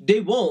trade him.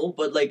 They won't,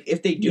 but like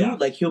if they do,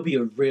 like he'll be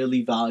a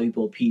really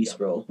valuable piece,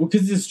 bro. Well,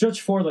 because he's a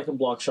stretch forward that can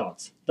block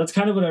shots. That's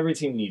kind of what every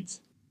team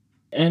needs.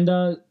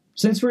 And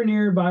since we're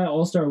nearby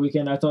All-Star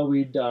Weekend, I thought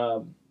we'd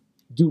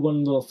do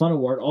one little fun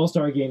award,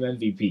 All-Star Game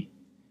MVP.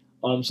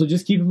 So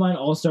just keep in mind,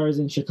 All-Stars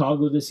in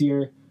Chicago this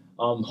year.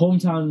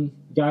 Hometown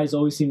guys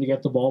always seem to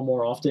get the ball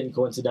more often,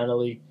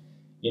 coincidentally.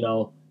 You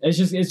know, it's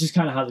just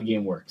kind of how the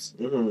game works.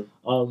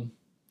 Mm-hmm.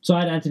 So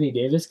I had Anthony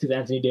Davis, because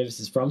Anthony Davis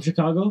is from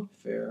Chicago.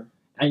 Fair.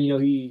 And, you know,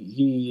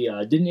 he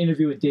did an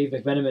interview with Dave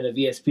McMenamin of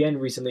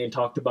ESPN recently and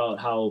talked about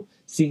how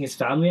seeing his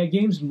family at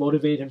games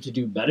motivated him to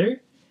do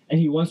better. And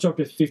he once dropped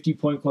a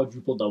 50-point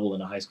quadruple-double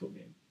in a high school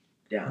game.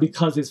 Yeah.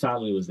 Because his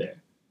family was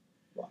there.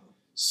 Wow.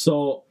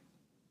 So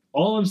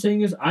all I'm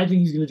saying is I think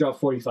he's going to drop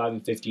 45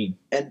 and 15.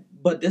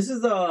 But this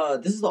is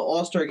the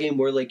All-Star game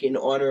where, like, in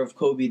honor of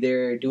Kobe,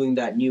 they're doing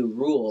that new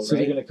rule, so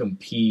right? They're going to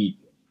compete.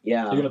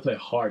 Yeah. They're going to play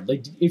hard.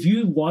 Like, if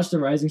you watch the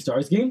Rising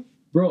Stars game,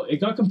 bro, it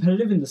got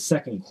competitive in the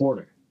second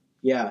quarter.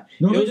 Yeah.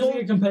 Normally it doesn't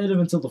get competitive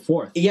until the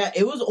fourth. Yeah,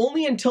 it was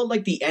only until,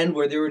 like, the end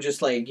where they were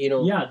just, like, you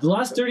know... Yeah, the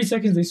last 30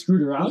 seconds they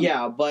screwed around.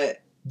 Yeah,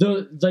 but...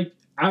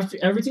 After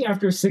everything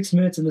after 6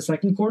 minutes in the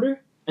second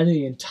quarter and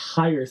the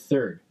entire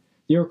third,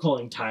 they were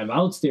calling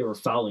timeouts, they were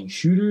fouling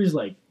shooters.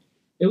 Like,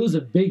 it was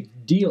a big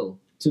deal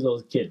to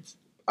those kids.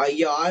 I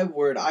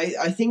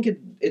think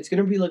it's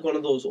gonna be like one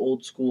of those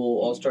old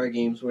school All-Star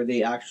games where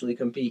they actually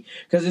compete,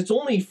 because it's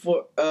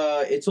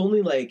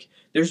only like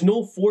there's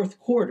no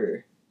fourth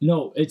quarter.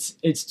 No,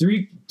 it's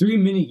three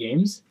mini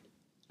games,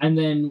 and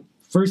then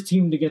first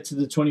team to get to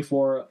the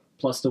 24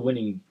 plus the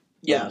winning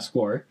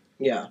score.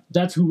 Yeah,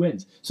 that's who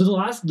wins. So the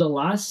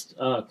last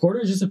quarter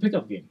is just a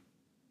pickup game.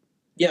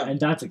 Yeah, and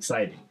that's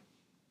exciting,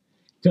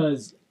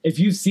 because if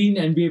you've seen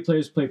NBA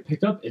players play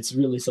pickup, it's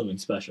really something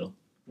special.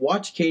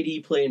 Watch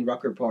KD play in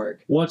Rucker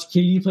Park. Watch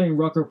KD play in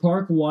Rucker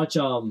Park. Watch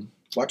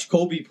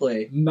Kobe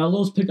play.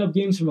 Melo's pickup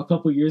games from a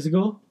couple years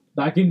ago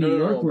back in New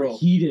York were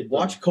heated.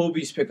 Watch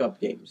Kobe's pickup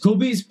games.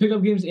 Kobe's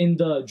pickup games in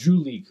the Drew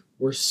League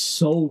were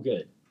so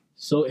good.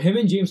 So him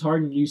and James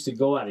Harden used to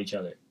go at each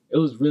other. It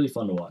was really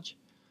fun to watch.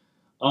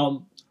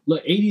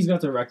 Look, AD's got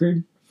the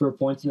record for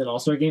points in an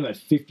All-Star game at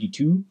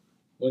 52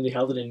 when they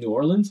held it in New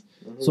Orleans.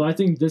 Mm-hmm. So I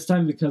think this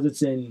time, because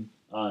it's in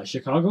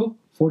Chicago,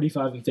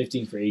 45 and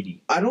 15 for AD.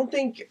 I don't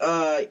think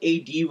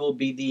AD will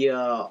be the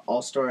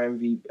All-Star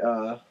MVP.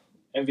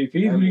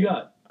 MVP? Who do you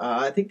got?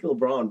 I think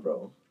LeBron,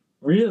 bro.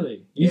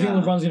 Really? You think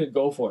LeBron's going to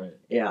go for it?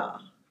 Yeah.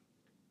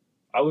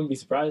 I wouldn't be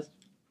surprised.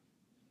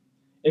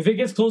 If it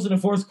gets close in the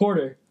fourth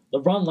quarter,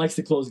 LeBron likes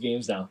to close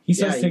games now. He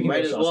starts taking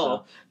might as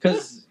well.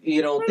 Because,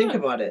 think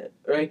about it,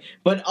 right?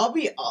 But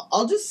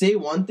I'll just say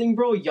one thing,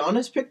 bro.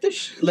 Giannis picked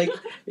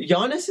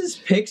Giannis's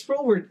picks,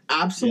 bro, were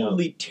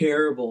absolutely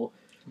terrible.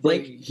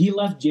 Like, he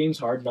left James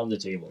Harden on the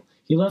table.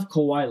 He left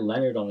Kawhi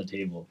Leonard on the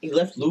table. He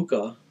left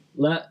Luka.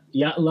 Left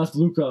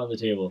Luka on the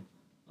table.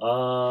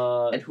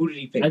 And who did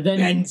he pick? And then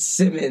Ben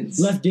Simmons.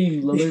 Left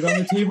Dame Lillard on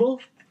the table.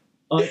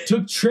 He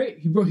took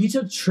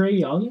Trae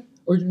Young.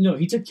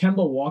 He took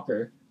Kemba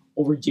Walker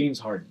over James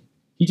Harden.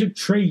 He took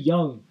Trae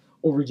Young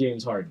over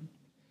James Harden.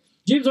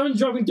 James Harden's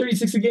dropping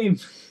 36 a game.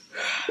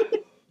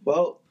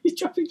 Well, he's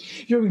dropping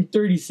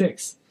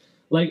 36.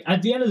 Like,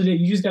 at the end of the day,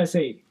 you just gotta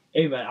say,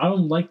 hey, man, I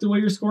don't like the way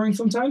you're scoring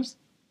sometimes,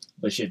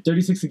 but shit,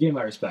 36 a game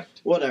I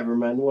respect. Whatever,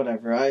 man,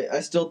 whatever.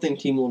 I still think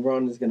Team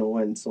LeBron is going to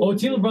win. So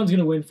Team LeBron's going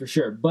to win for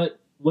sure, but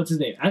what's his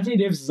name? Anthony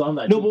Davis is on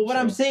that team. No, but what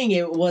I'm saying,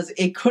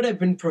 it could have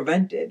been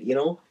prevented, you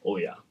know? Oh,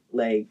 yeah.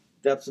 Like,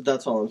 that's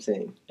all I'm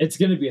saying. It's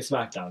going to be a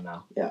SmackDown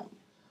now. Yeah.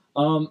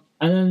 And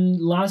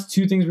then last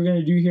two things we're going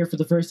to do here for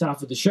the first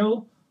half of the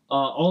show,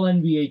 all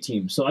NBA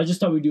teams. So I just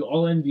thought we'd do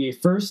all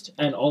NBA first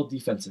and all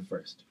defensive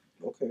first.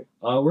 Okay.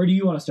 Where do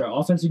you want to start,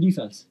 offense or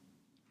defense?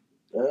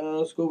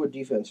 Let's go with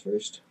defense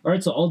first. All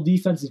right, so all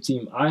defensive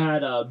team. I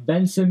had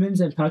Ben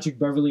Simmons and Patrick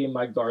Beverley in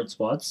my guard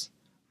spots.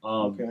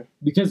 Okay.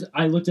 Because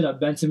I looked it up,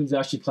 Ben Simmons is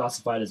actually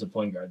classified as a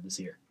point guard this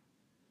year.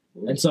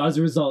 Ooh. And so as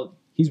a result,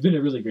 he's been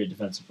a really great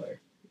defensive player.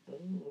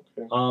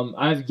 Okay.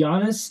 I have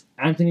Giannis,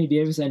 Anthony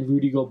Davis, and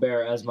Rudy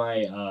Gobert as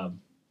my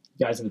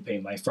guys in the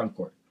paint, my front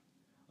court.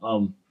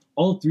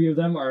 All three of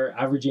them are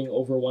averaging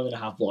over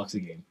 1.5 blocks a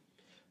game.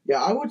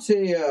 Yeah, I would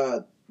say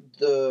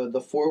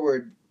the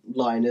forward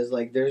line is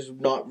like there's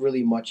not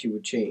really much you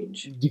would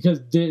change because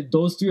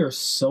those three are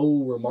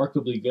so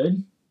remarkably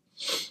good.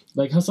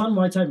 Like Hassan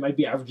Whiteside might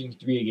be averaging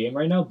 3 a game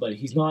right now, but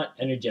he's not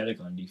energetic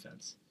on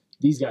defense.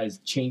 These guys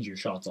change your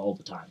shots all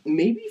the time.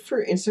 Maybe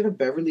instead of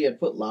Beverly, I'd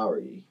put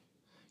Lowry.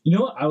 You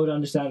know what? I would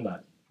understand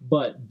that,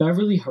 but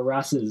Beverly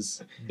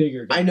harasses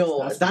bigger guys. I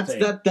know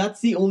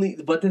that's the only.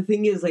 But the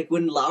thing is, like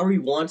when Lowry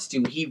wants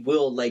to, he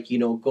will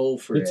go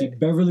for it. See,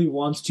 Beverly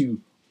wants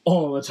to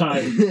all the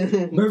time.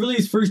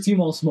 Beverly's first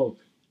team all smoke.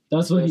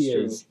 That's what That's he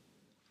true. is.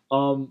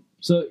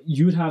 So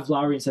you would have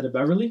Lowry instead of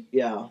Beverly,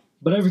 Yeah.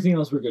 but everything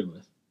else we're good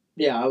with.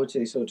 Yeah, I would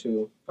say so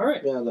too. All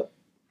right. Yeah.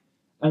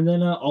 And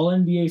then All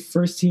NBA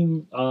first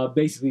team,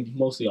 basically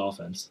mostly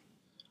offense.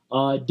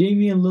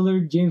 Damian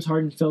Lillard, James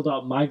Harden filled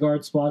out my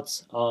guard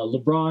spots.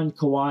 LeBron,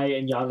 Kawhi,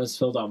 and Giannis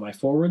filled out my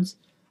forwards.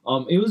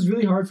 It was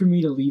really hard for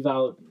me to leave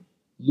out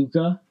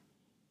Luka.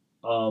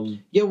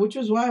 Yeah, which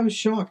was why I was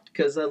shocked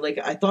because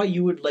I thought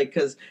you would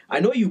because I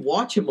know you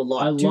watch him a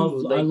lot. I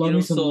love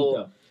me some so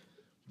Luka.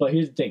 But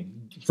here's the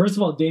thing. First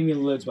of all, Damian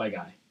Lillard's my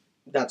guy.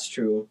 that's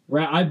true.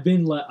 Right, I've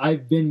been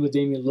with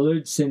Damian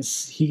Lillard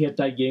since he hit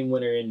that game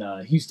winner in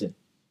Houston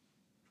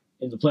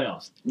in the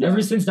playoffs. Yeah.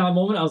 Ever since that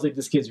moment, I was like,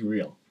 this kid's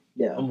real.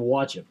 Yeah. I'm gonna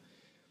watch him.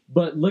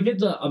 But look at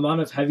the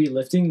amount of heavy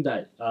lifting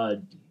that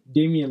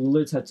Damian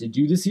Lillard's had to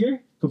do this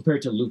year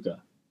compared to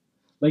Luka.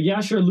 Like,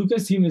 yeah, sure,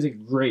 Luka's team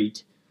isn't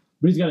great,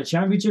 but he's got a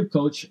championship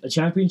coach, a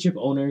championship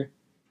owner.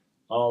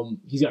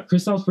 He's got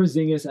Kristaps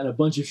Porzingis and a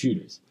bunch of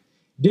shooters.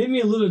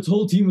 Damian Lillard's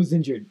whole team was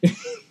injured.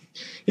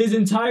 His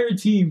entire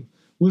team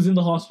was in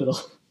the hospital.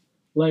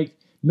 Like,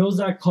 no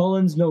Zach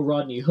Collins, no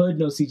Rodney Hood,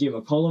 no CJ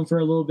McCollum for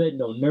a little bit,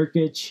 no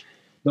Nurkic,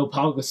 no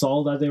Pau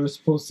Gasol that they were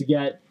supposed to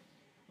get.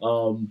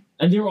 And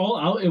they were all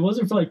out. It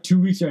wasn't for like 2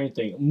 weeks or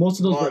anything. Most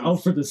of those were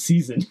out for the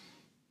season.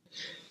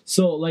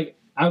 So, like,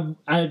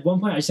 at one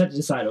point, I just had to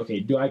decide, okay,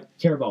 do I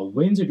care about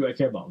wins or do I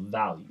care about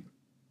value?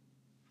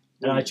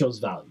 And I chose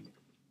value.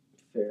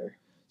 Fair.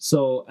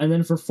 So, and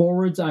then for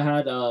forwards, I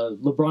had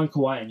LeBron,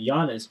 Kawhi, and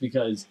Giannis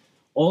because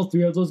all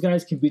three of those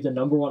guys can be the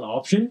number one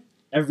option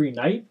every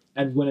night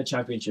and win a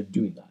championship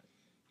doing that.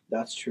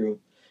 That's true.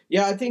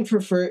 Yeah, I think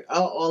for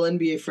all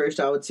NBA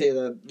first, I would say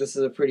that this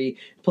is a pretty.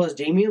 Plus,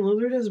 Damian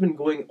Lillard has been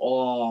going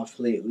off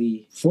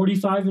lately.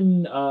 45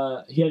 and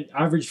he had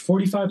averaged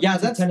 45. Yeah,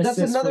 points and 10 that's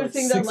assists another for, like,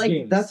 thing 6 that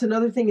games. that's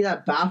another thing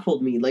that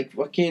baffled me. Like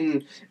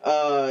fucking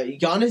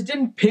Giannis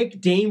didn't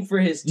pick Dame for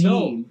his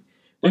team. No.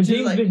 And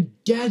Dame's been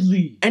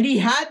deadly. And he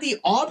had the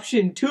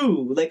option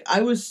too. Like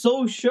I was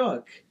so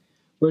shook.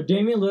 Bro,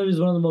 Damian Lillard is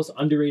one of the most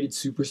underrated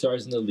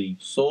superstars in the league.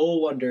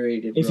 So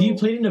underrated, bro. If he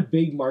played in a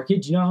big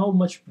market, do you know how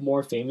much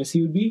more famous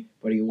he would be?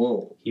 But he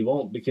won't. He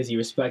won't because he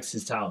respects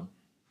his town.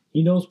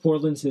 He knows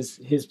Portland's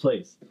his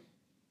place.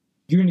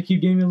 You're going to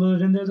keep Damian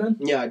Lillard in there then?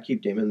 Yeah, I'd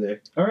keep Dame in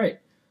there. All right.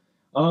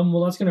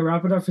 Well, that's going to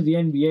wrap it up for the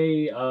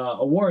NBA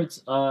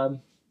awards.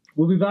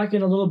 We'll be back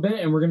in a little bit,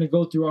 and we're going to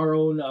go through our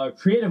own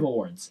creative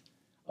awards.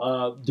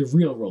 The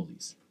real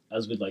Rollies,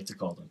 as we'd like to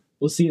call them.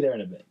 We'll see you there in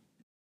a bit.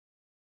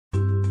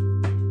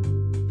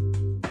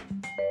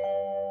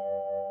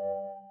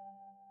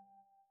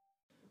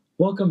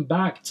 Welcome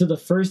back to the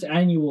first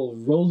annual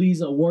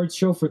Rollies Awards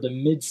show for the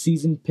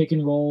Midseason Pick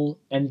and Roll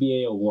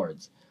NBA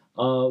Awards.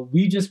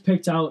 We just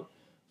picked out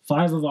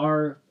 5 of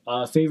our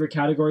favorite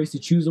categories to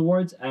choose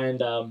awards,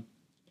 and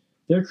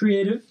they're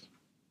creative,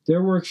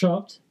 they're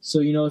workshopped.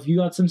 So, if you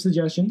got some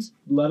suggestions,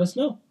 let us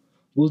know.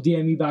 We'll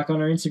DM you back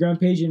on our Instagram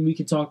page, and we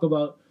can talk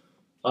about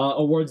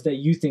awards that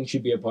you think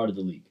should be a part of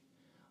the league.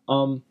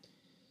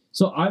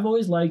 So I've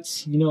always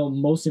liked,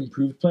 most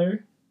improved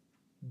player,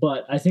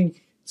 but I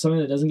think something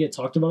that doesn't get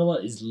talked about a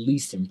lot is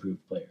least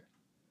improved player.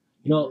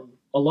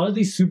 A lot of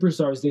these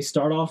superstars, they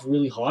start off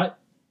really hot,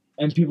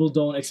 and people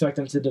don't expect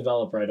them to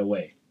develop right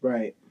away.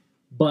 Right.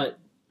 But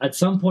at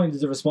some point,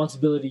 there's a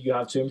responsibility you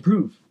have to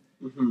improve.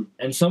 Mm-hmm.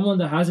 And someone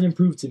that hasn't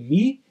improved to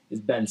me is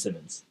Ben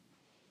Simmons.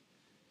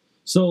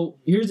 So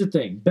here's the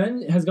thing.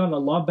 Ben has gotten a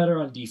lot better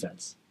on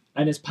defense,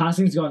 and his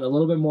passing's gotten a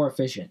little bit more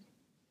efficient,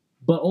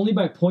 but only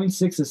by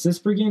 0.6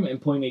 assists per game and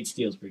 0.8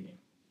 steals per game.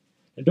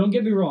 And don't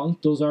get me wrong,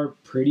 those are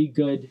pretty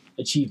good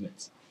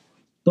achievements,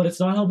 but it's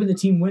not helping the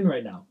team win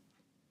right now.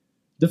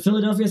 The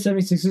Philadelphia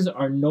 76ers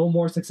are no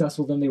more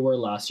successful than they were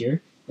last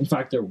year. In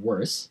fact, they're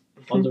worse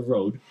on the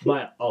road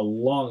by a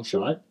long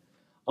shot.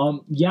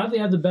 Yeah, they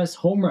have the best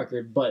home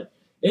record, but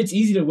it's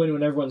easy to win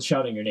when everyone's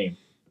shouting your name.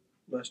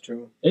 That's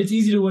true. It's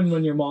easy to win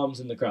when your mom's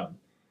in the crowd.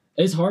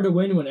 It's hard to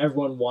win when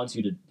everyone wants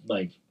you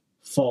to,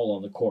 fall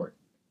on the court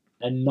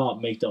and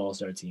not make the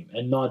All-Star team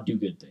and not do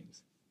good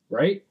things,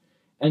 right?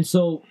 And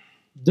so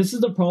this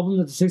is the problem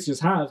that the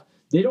Sixers have.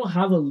 They don't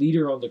have a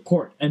leader on the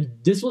court, and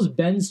this was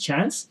Ben's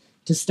chance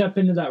to step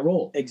into that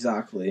role.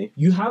 Exactly.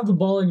 You have the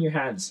ball in your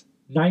hands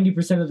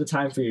 90% of the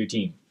time for your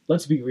team.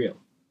 Let's be real.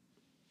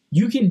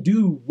 You can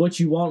do what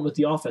you want with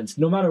the offense,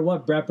 no matter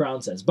what Brett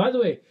Brown says. By the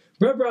way,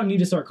 Brett Brown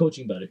needs to start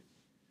coaching better.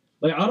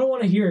 I don't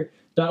want to hear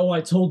that,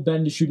 I told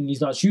Ben to shoot and he's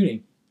not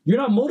shooting. You're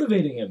not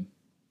motivating him.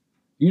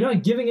 You're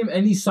not giving him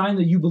any sign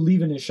that you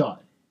believe in his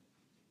shot.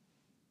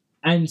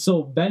 And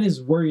so Ben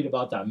is worried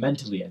about that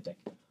mentally, I think.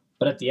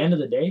 But at the end of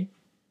the day,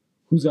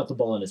 who's got the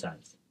ball in his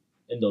hands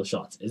in those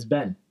shots? It's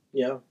Ben.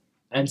 Yeah.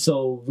 And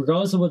so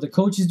regardless of what the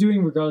coach is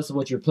doing, regardless of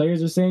what your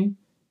players are saying,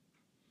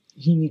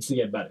 he needs to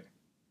get better.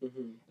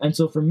 Mm-hmm. And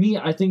so for me,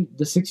 I think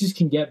the Sixers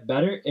can get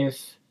better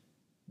if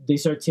they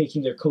start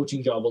taking their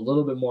coaching job a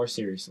little bit more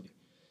seriously.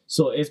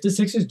 So if the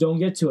Sixers don't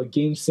get to a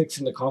Game 6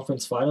 in the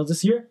conference finals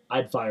this year,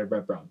 I'd fire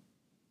Brett Brown.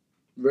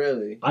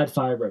 Really? I'd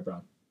fire Brett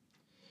Brown.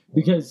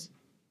 Because,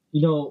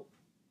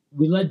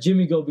 we let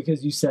Jimmy go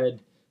because you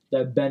said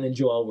that Ben and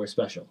Joel were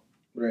special.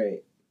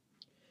 Right.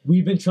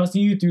 We've been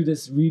trusting you through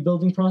this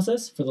rebuilding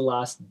process for the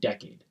last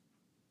decade.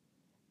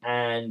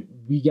 And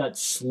we got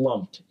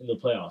slumped in the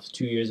playoffs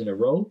 2 years in a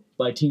row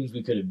by teams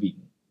we could have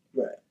beaten.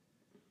 Right.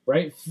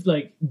 Right?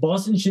 Like,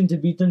 Boston shouldn't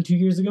have beat them 2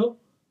 years ago.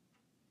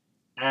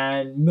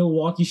 And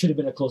Milwaukee should have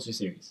been a closer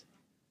series.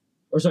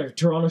 Or sorry,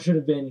 Toronto should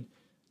have been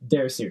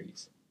their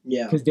series.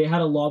 Yeah. Because they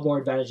had a lot more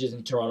advantages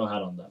than Toronto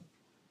had on them.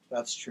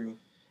 That's true.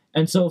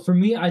 And so for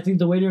me, I think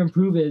the way to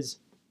improve is,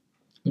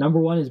 number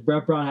one is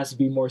Brett Brown has to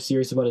be more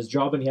serious about his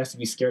job and he has to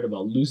be scared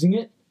about losing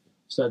it.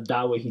 So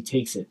that way he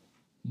takes it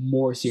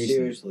more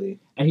seriously.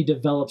 And he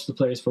develops the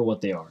players for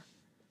what they are.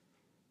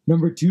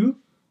 Number two,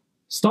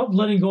 stop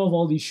letting go of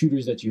all these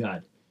shooters that you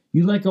had.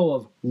 You let go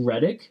of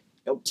Redick,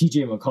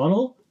 TJ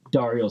McConnell,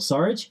 Dario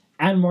Saric,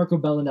 and Marco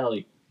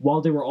Bellinelli while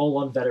they were all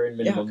on veteran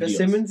minimum deals. Yeah, because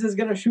Simmons is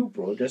going to shoot,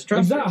 bro. Just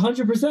trust that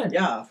 100%.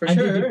 Yeah, for and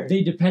sure.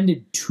 They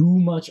depended too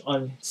much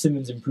on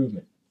Simmons'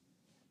 improvement.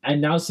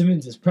 And now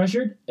Simmons is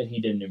pressured, and he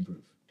didn't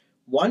improve.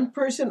 One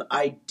person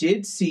I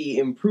did see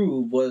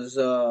improve was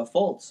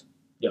Fultz.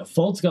 Yeah,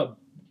 Fultz got...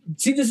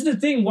 See, this is the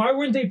thing. Why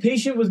weren't they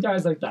patient with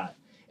guys like that?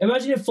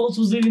 Imagine if Fultz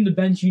was leading the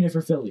bench unit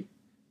for Philly.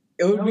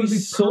 It would be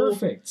so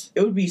perfect.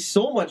 It would be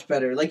so much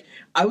better. Like,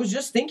 I was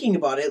just thinking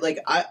about it. Like,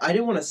 I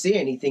didn't want to say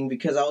anything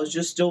because I was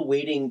just still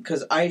waiting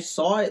because I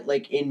saw it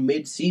like in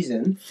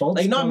mid-season.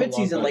 Like not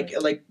mid-season, like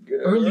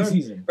early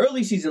season.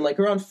 Early season, like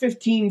around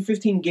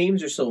 15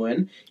 games or so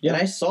in. Yeah.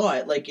 And I saw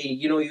it like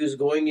he was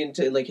going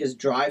into like his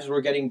drives were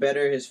getting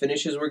better, his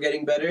finishes were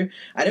getting better.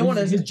 I didn't want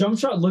to. His jump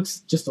shot looks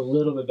just a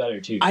little bit better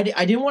too. I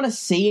didn't want to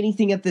say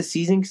anything at this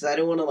season because I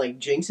didn't want to like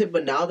jinx it.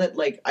 But now that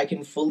like I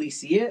can fully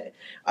see it,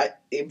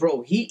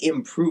 bro, he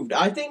improved.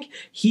 I think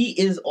he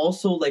is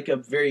also like a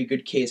very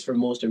good case for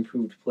most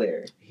improved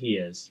player. He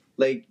is.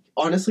 Like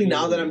honestly,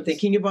 now that I'm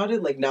thinking about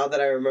it, like now that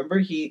I remember,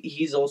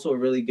 he's also a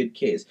really good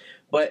case.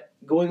 But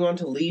going on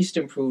to least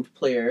improved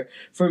player,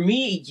 for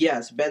me,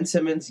 yes, Ben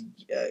Simmons,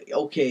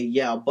 okay,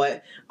 yeah.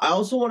 But I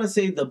also want to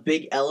say the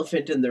big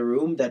elephant in the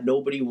room that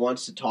nobody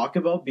wants to talk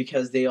about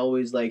because they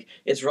always like,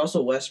 it's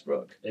Russell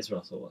Westbrook. It's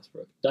Russell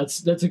Westbrook.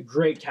 That's a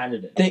great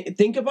candidate.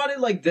 Think about it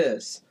like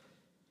this.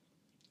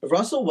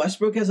 Russell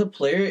Westbrook as a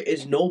player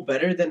is no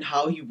better than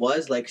how he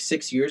was like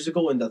 6 years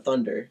ago in the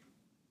Thunder.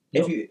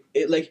 Nope.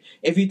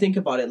 If you think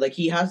about it, like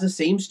he has the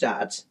same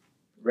stats,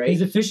 right?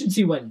 His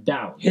efficiency went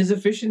down.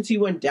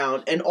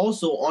 And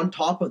also on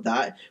top of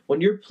that,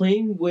 when you're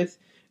playing with,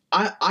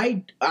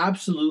 I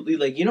absolutely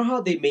like, you know how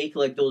they make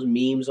like those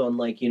memes on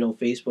like,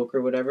 Facebook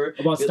or whatever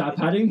about stat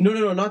padding?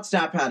 No, not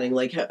stat padding.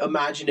 Like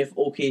imagine if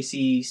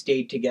OKC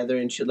stayed together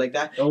and shit like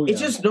that. Oh, yeah.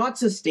 It's just not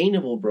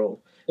sustainable, bro.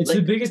 It's like,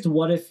 the biggest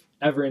what if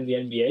ever in the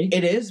NBA.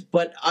 It is,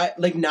 but I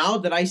like now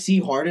that I see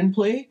Harden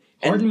play.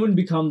 Harden wouldn't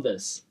become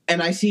this.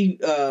 And I see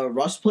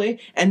Russ play.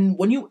 And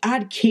when you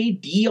add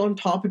KD on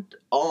top of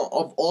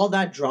all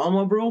that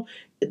drama, bro,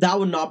 that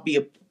would not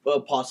be a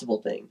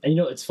possible thing. And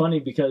it's funny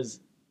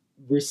because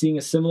we're seeing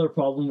a similar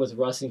problem with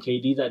Russ and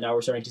KD that now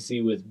we're starting to see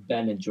with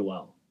Ben and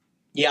Joel.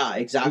 Yeah,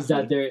 exactly. Is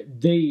that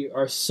they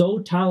are so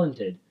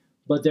talented,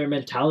 but their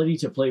mentality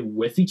to play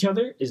with each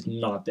other is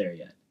not there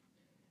yet.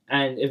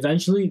 And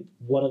eventually,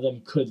 one of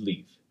them could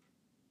leave.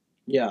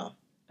 Yeah.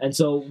 And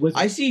so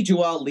I see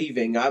Joel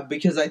leaving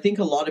because I think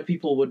a lot of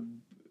people would,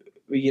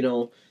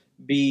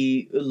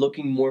 be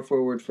looking more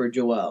forward for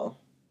Joel.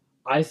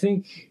 I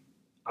think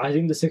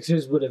the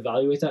Sixers would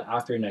evaluate that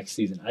after next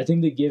season. I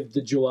think they give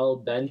the Joel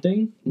Ben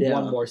thing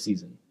one more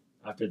season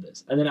after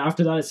this, and then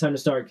after that, it's time to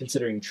start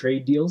considering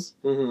trade deals.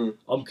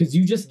 Mm-hmm. Because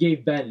you just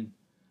gave Ben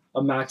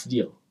a max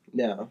deal.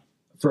 Yeah.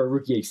 For a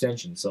rookie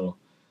extension. So,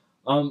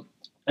 and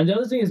the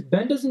other thing is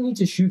Ben doesn't need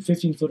to shoot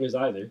 15-footers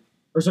either.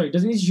 Or sorry,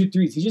 doesn't need to shoot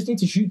threes. He just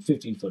needs to shoot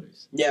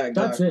 15-footers. Yeah, exactly.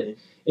 That's it.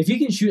 If he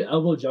can shoot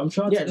elbow jump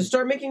shots... Yeah, just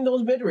start making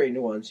those mid-range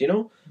ones,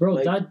 Bro,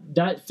 like,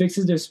 that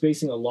fixes their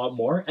spacing a lot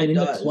more. And in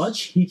the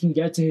clutch, he can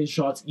get to his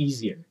shots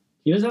easier.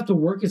 He doesn't have to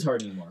work as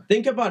hard anymore.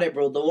 Think about it,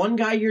 bro. The one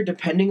guy you're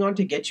depending on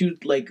to get you,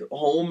 like,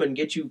 home and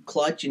get you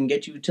clutch and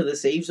get you to the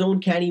safe zone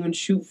can't even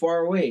shoot far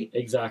away.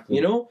 Exactly.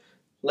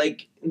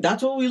 Like,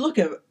 that's what we look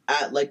at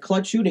like,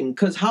 clutch shooting.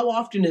 Because how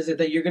often is it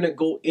that you're going to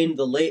go in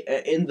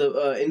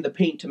the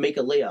paint to make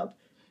a layup?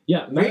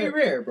 Yeah, very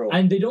rare, bro.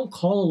 And they don't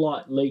call a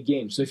lot late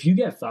games. So if you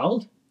get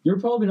fouled, you're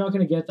probably not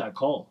going to get that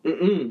call.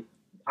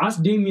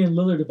 Ask Damian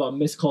Lillard about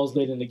missed calls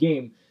late in the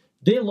game.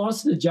 They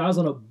lost to the Jazz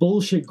on a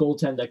bullshit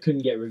goaltend that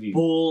couldn't get reviewed.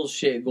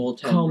 Bullshit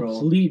goaltend, bro.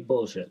 Complete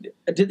bullshit.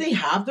 Did they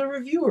have the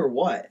review or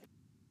what?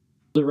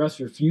 The refs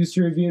refused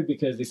to review it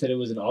because they said it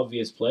was an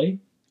obvious play.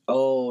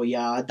 Oh,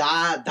 yeah.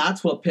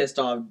 That's what pissed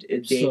off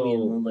Damian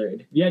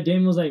Lillard. Yeah,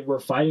 Damian was like, we're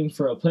fighting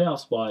for a playoff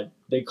spot.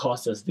 They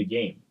cost us the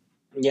game.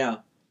 Yeah.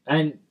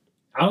 And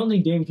I don't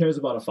think Dame cares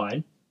about a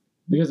fine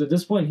because at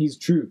this point he's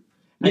true.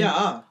 And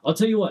yeah. I'll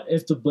tell you what,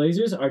 if the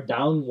Blazers are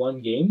down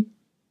one game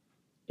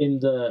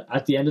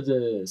at the end of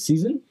the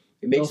season,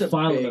 they'll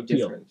file an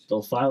appeal. Difference.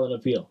 They'll file an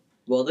appeal.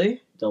 Will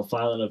they? They'll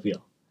file an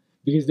appeal.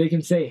 Because they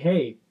can say,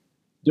 hey,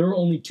 there were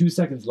only 2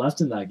 seconds left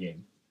in that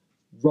game.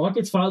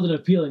 Rockets filed an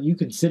appeal and you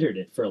considered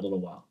it for a little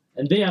while.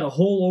 And they had a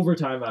whole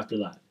overtime after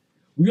that.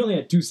 We only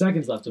had 2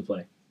 seconds left to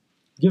play.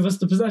 Give us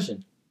the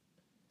possession.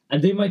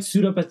 And they might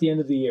suit up at the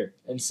end of the year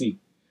and see.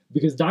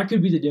 Because that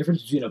could be the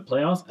difference between a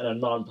playoff and a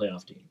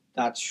non-playoff team.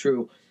 That's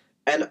true.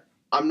 And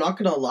I'm not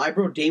going to lie,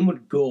 bro. Dame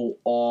would go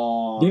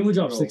off. Dame would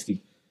drop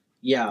 60.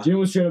 Yeah. Dame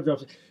would straight up drop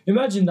 60.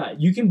 Imagine that.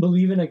 You can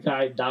believe in a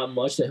guy that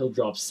much that he'll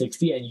drop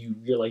 60 and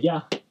you're like,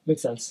 yeah,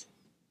 makes sense.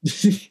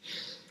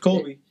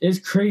 Kobe. It's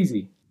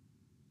crazy.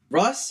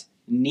 Russ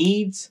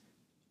needs...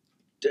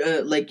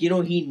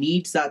 he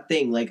needs that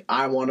thing. Like,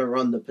 I want to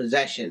run the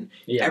possession.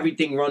 Yeah.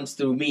 Everything runs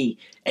through me.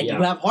 And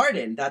you have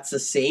Harden. That's the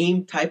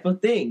same type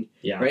of thing.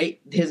 Yeah. Right?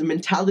 His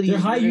mentality They're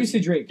high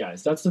usage rate,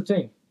 guys. That's the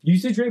thing.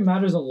 Usage rate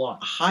matters a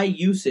lot. High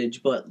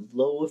usage, but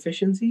low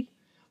efficiency?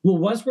 Well,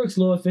 Westbrook's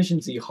low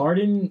efficiency.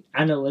 Harden,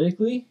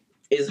 analytically...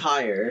 is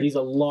higher. He's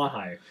a lot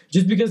higher.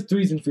 Just because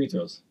threes and free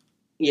throws.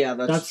 Yeah,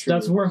 that's true.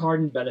 That's where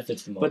Harden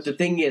benefits the most. But the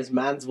thing is,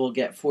 Mans will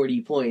get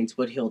 40 points,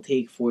 but he'll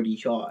take 40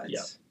 shots.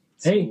 Yeah.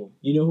 Hey,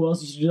 you know who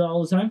else used to do that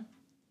all the time?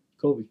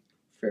 Kobe.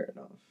 Fair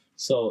enough.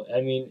 So, I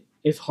mean,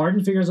 if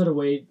Harden figures out a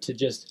way to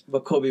just...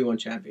 But Kobe won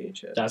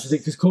championships. That's the thing,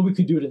 because Kobe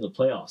could do it in the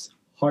playoffs.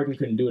 Harden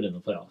couldn't do it in the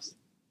playoffs.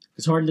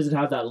 Because Harden doesn't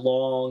have that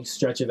long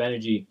stretch of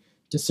energy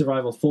to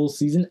survive a full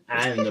season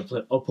and a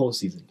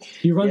postseason.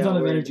 He runs out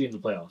of energy in the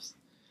playoffs.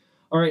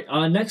 All right,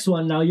 next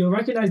one. Now, you'll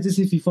recognize this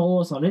if you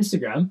follow us on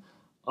Instagram.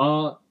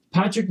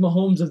 Patrick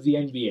Mahomes of the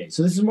NBA.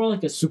 So this is more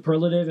like a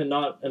superlative and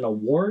not an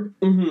award.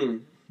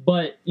 Mm-hmm.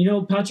 But,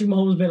 Patrick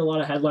Mahomes made a lot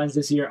of headlines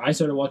this year. I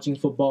started watching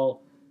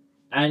football.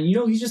 And,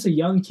 he's just a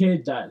young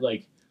kid that,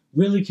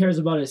 really cares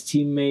about his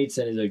teammates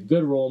and is a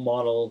good role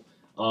model.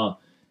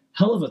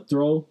 Hell of a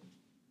throw.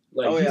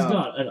 He's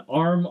got an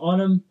arm on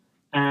him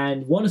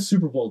and won a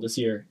Super Bowl this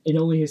year in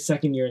only his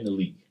second year in the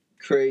league.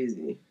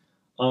 Crazy.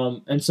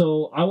 And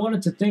so I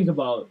wanted to think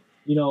about,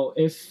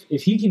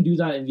 if he can do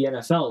that in the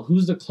NFL,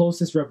 who's the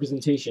closest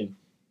representation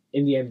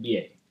in the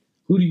NBA?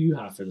 Who do you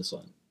have for this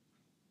one?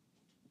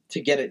 To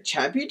get a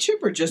championship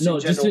or just in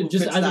general?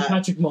 Just as a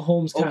Patrick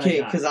Mahomes kind of guy.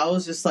 Okay, because I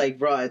was just like,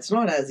 bro, it's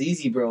not as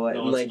easy, bro.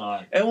 No, it's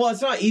not. Well,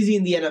 it's not easy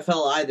in the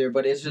NFL either,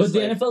 but it's just But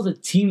the NFL is a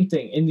team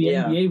thing. In the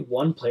NBA,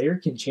 one player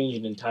can change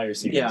an entire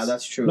series. Yeah,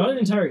 that's true. Not an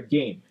entire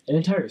game, an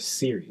entire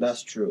series.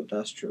 That's true.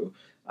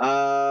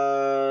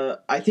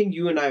 I think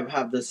you and I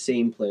have the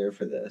same player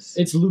for this.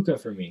 It's Luka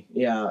for me.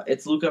 Yeah,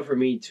 it's Luka for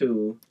me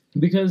too.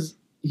 Because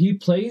he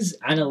plays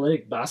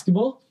analytic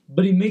basketball,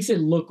 but he makes it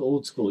look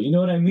old school. You know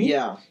what I mean?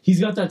 Yeah. He's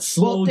got that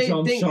slow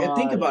jump shot.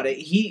 Think about it.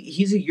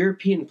 He's a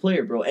European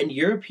player, bro. And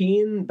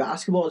European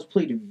basketball is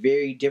played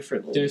very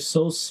differently. They're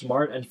so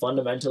smart and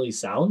fundamentally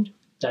sound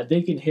that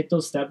they can hit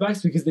those step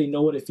backs because they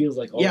know what it feels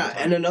like all the time.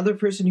 And another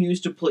person who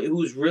used to play,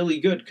 who's really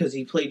good because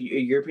he played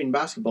European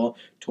basketball,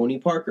 Tony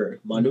Parker,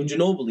 Manu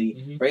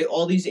Ginobili, right?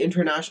 All these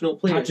international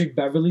players. Patrick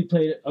Beverley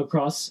played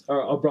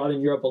abroad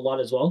in Europe a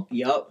lot as well.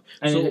 Yep.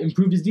 And it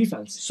improved his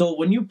defense. So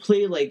when you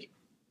play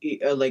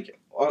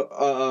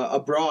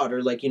abroad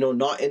or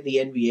not in the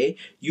NBA,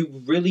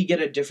 you really get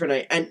a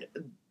different and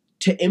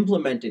to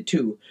implement it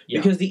too,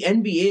 because the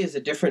NBA is a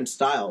different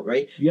style,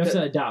 right? You have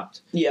to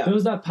adapt. Yeah, there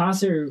was that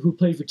passer who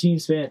played for Team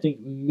Spain, I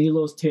think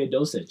Milos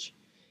Teodosic.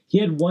 He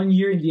had 1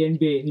 year in the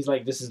NBA, and he's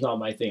like, "This is not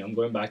my thing. I'm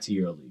going back to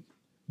EuroLeague,"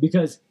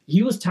 because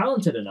he was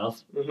talented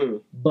enough,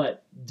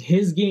 but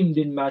his game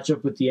didn't match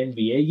up with the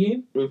NBA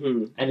game,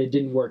 and it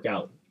didn't work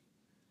out.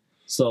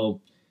 So,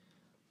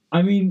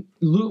 I mean,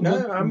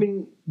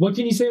 what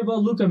can you say about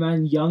Luka,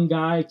 man? Young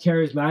guy,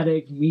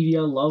 charismatic,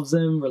 media loves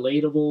him,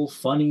 relatable,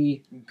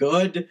 funny.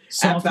 Good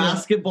at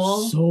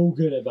basketball. So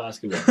good at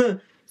basketball.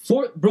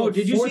 Bro,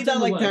 did you see that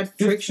that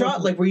trick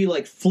shot? Where you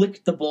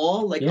flicked the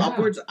ball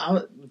upwards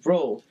out,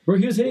 bro. Bro,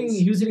 he was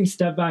hitting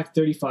step back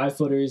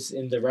 35-footers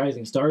in the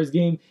Rising Stars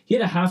game. He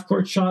had a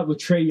half-court shot with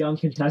Trae Young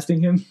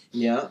contesting him.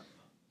 Yeah.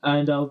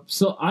 And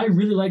so I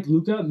really like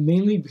Luka,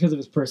 mainly because of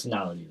his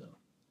personality,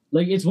 though.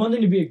 It's one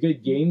thing to be a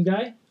good game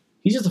guy.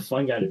 He's just a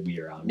fun guy to be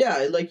around.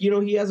 Yeah,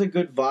 he has a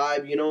good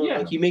vibe,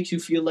 he makes you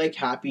feel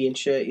happy and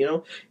shit,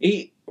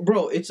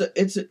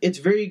 it's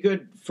very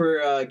good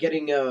for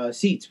getting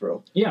seats,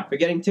 bro. Yeah. For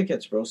getting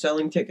tickets, bro,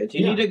 selling tickets.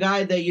 You need a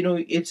guy that,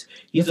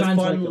 he's a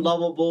fun,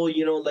 lovable,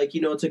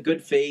 it's a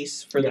good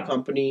face for the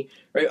company,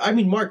 right? I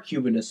mean, Mark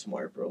Cuban is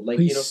smart, bro.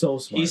 He's so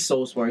smart. He's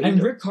so smart. And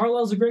Rick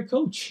Carlisle's a great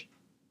coach.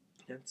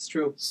 That's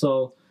true.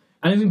 So...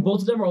 And I mean, both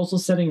of them are also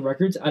setting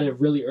records at a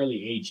really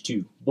early age,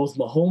 too. Both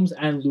Mahomes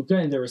and Luka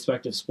in their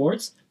respective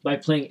sports by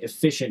playing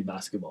efficient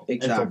basketball.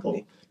 Exactly. And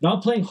football.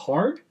 Not playing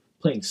hard,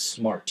 playing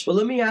smart. But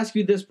let me ask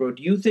you this, bro.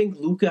 Do you think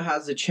Luka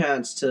has a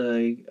chance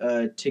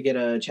to get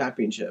a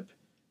championship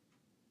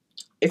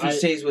if he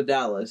stays with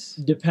Dallas?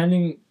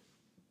 Depending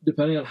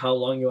on how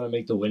long you want to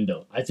make the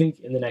window. I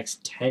think in the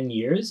next 10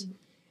 years,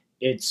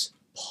 it's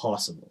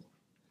possible.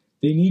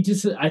 They need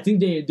to... I think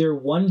they're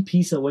one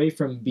piece away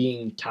from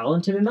being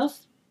talented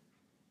enough.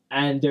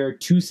 And they're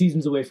 2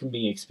 seasons away from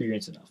being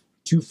experienced enough.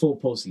 2 full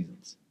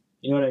postseasons.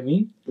 You know what I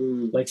mean?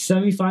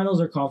 Semifinals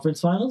or conference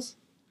finals,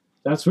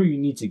 that's where you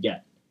need to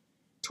get.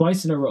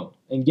 Twice in a row.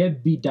 And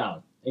get beat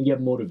down. And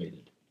get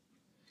motivated.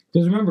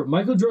 Because remember,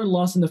 Michael Jordan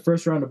lost in the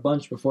first round a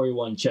bunch before he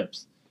won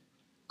chips.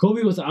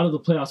 Kobe was out of the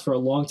playoffs for a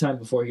long time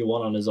before he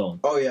won on his own.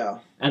 Oh, yeah.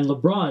 And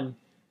LeBron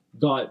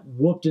got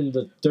whooped in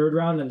the third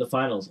round and the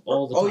finals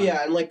all the time. Oh,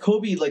 yeah, and like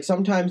Kobe, like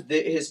sometimes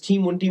his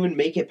team wouldn't even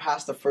make it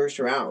past the first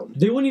round.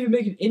 They wouldn't even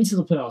make it into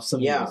the playoffs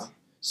some years.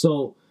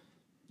 So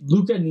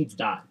Luka needs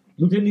that.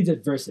 Luka needs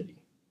adversity.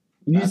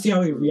 We need to see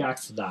how he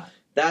reacts to that.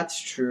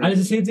 That's true. And it's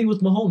the same thing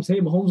with Mahomes.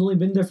 Hey, Mahomes only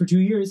been there for 2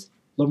 years.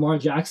 Lamar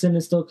Jackson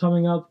is still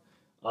coming up.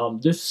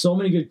 There's so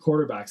many good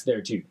quarterbacks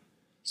there too.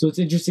 So it's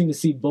interesting to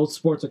see both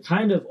sports are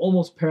kind of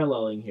almost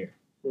paralleling here.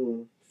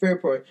 Fair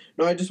point.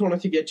 No, I just wanted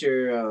to get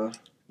your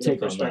take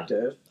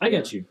perspective. On that. I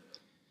get you.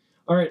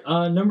 All right,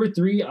 number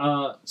 3.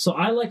 So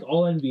I like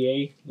all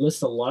NBA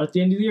lists a lot at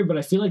the end of the year, but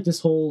I feel like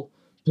this whole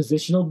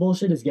positional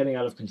bullshit is getting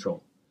out of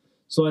control.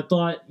 So I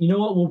thought, you know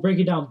what, we'll break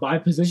it down by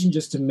position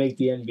just to make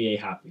the NBA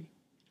happy.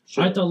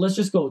 Sure. I thought, let's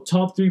just go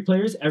top 3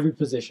 players, every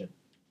position.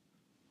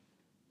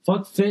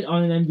 Fuck fit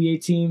on an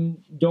NBA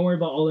team. Don't worry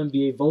about all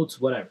NBA votes,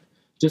 whatever.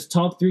 Just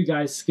top 3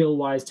 guys,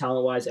 skill-wise,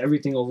 talent-wise,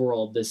 everything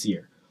overall this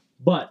year.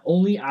 But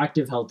only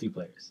active, healthy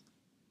players.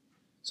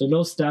 So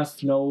no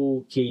Steph,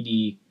 no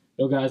KD,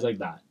 no guys like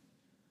that.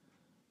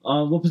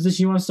 What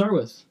position you want to start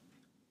with?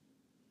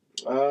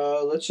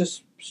 Let's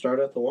just start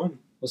at the 1.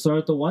 We'll start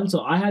at the 1.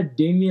 So I had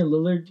Damian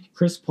Lillard,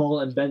 Chris Paul,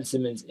 and Ben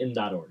Simmons in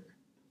that order.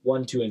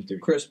 1, 2, and 3.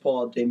 Chris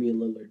Paul, Damian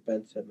Lillard,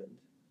 Ben Simmons.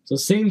 So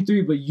same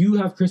 3, but you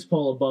have Chris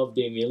Paul above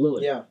Damian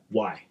Lillard. Yeah.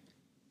 Why?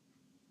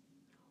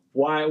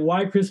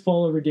 Why Chris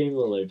Paul over Damian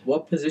Lillard?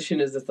 What position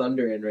is the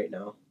Thunder in right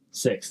now?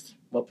 6th.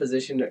 What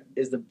position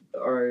is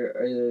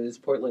is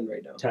Portland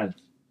right now? 10th.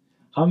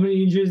 How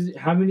many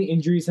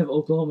injuries have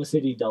Oklahoma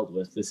City dealt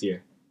with this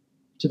year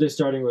to their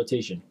starting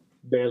rotation?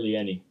 Barely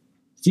any.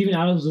 Steven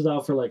Adams was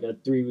out for like a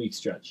 3-week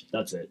stretch.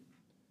 That's it.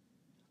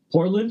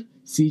 Portland,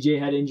 CJ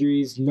had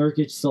injuries.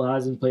 Nurkic still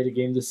hasn't played a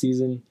game this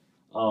season.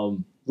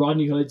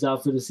 Rodney Hood's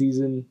out for the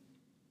season.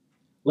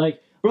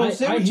 Like, bro,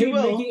 I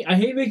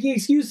hate making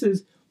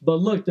excuses, but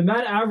look, the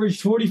man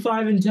averaged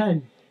 45 and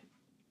 10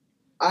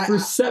 for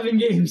 7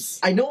 games.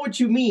 I know what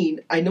you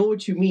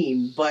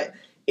mean, but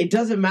it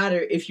doesn't matter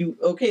if you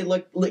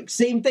like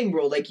same thing,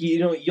 bro. Like, you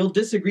know, you'll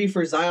disagree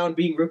for Zion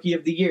being rookie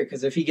of the year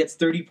because if he gets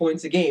 30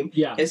 points a game,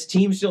 his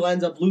team still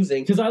ends up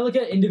losing. Because I look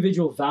at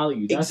individual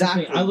value. That's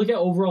exactly. The thing. I look at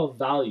overall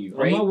value.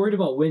 Right? I'm not worried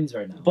about wins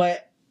right now.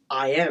 But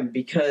I am,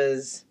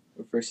 because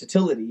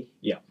versatility.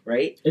 Yeah.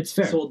 Right? It's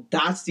fair. So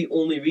that's the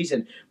only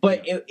reason.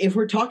 But if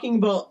we're talking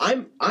about,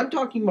 I'm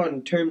talking about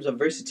in terms of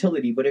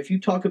versatility, but if you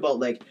talk about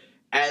like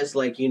as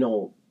like, you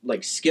know,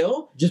 like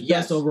skill, just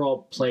best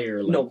overall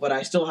player. Like, no, but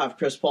I still have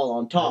Chris Paul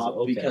on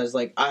top because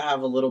like I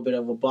have a little bit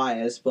of a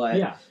bias,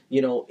 but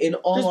you know, in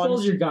all Chris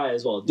Paul's your guy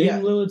as well.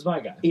 Damian Lillard's my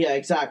guy. Yeah,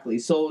 exactly.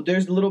 So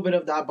there's a little bit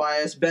of that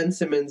bias. Ben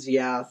Simmons,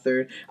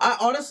 3rd. I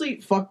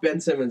honestly fuck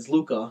Ben Simmons,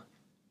 Luka.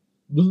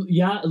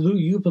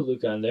 You put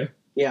Luka in there.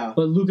 Yeah.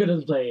 But Luka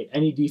doesn't play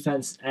any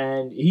defense,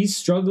 and he's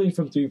struggling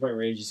from 3-point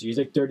range this year. He's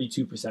like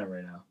 32%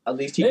 right now. At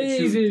least he can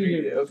shoot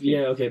 3. Okay. Yeah,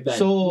 okay, Ben.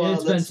 So,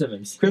 it's Ben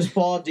Simmons. Chris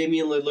Paul,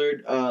 Damian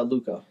Lillard,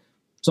 Luka.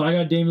 So I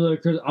got Damian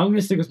Lillard. I'm going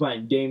to stick with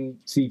mine,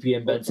 Dame, CP,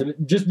 and Ben Simmons,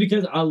 just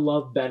because I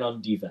love Ben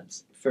on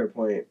defense. Fair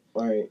point.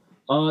 All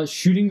right.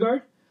 Shooting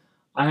guard,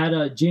 I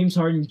had James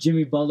Harden,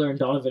 Jimmy Butler, and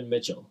Donovan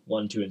Mitchell,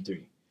 1, 2, and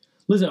 3.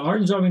 Listen,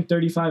 Harden's dropping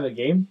 35 a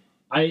game.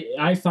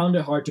 I found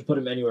it hard to put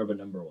him anywhere but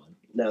number 1.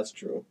 That's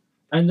true.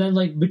 And then,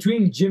 like,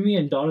 between Jimmy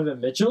and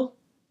Donovan Mitchell,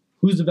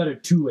 who's the better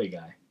two-way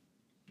guy?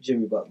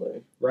 Jimmy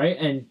Butler. Right?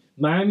 And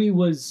Miami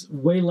was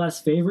way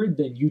less favored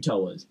than Utah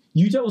was.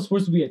 Utah was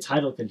supposed to be a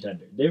title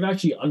contender. They've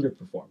actually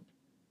underperformed.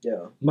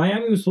 Yeah.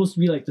 Miami was supposed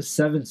to be, like, the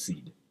 7th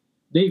seed.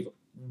 They've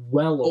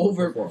well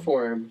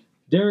overperformed.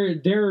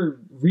 They're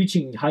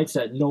reaching heights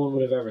that no one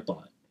would have ever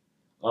thought.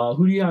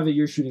 Who do you have at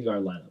your shooting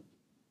guard lineup?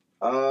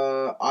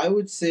 I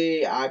would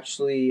say,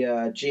 actually,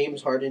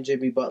 James Harden,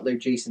 Jimmy Butler,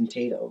 Jason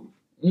Tatum.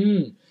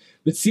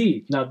 But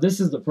see, now this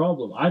is the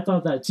problem. I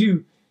thought that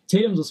too.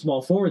 Tatum's a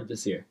small forward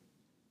this year.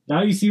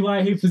 Now you see why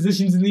I hate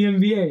positions in the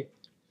NBA.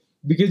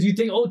 Because you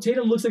think, oh,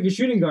 Tatum looks like a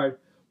shooting guard,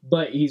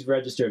 but he's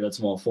registered at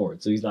small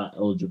forward, so he's not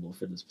eligible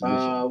for this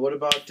position. What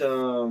about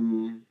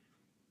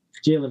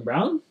Jaylen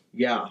Brown?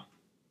 Yeah.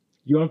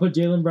 You want to put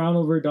Jaylen Brown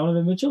over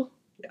Donovan Mitchell?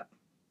 Yeah.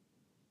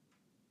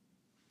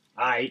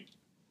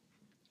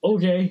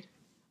 Okay.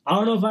 I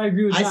don't know if I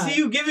agree with that. I see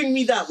you giving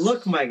me that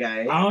look, my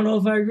guy. I don't know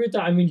if I agree with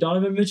that. I mean,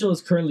 Donovan Mitchell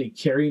is currently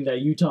carrying that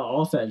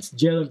Utah offense.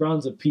 Jaylen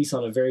Brown's a piece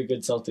on a very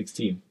good Celtics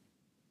team.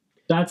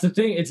 That's the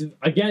thing. It's,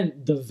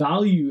 again, the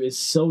value is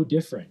so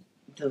different.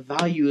 The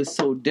value is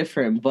so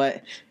different,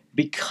 but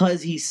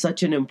because he's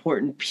such an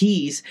important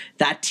piece,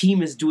 that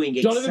team is doing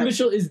it. Donovan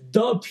Mitchell is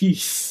the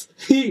piece.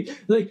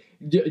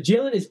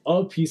 Jaylen is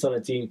a piece on a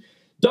team.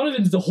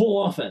 Donovan's the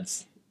whole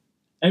offense.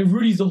 And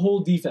Rudy's the whole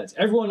defense.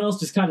 Everyone else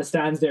just kind of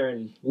stands there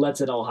and lets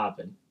it all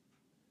happen.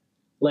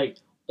 Like,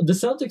 the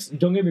Celtics,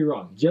 don't get me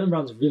wrong, Jaylen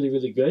Brown's really,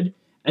 really good.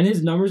 And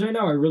his numbers right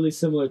now are really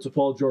similar to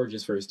Paul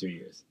George's first 3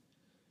 years.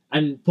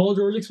 And Paul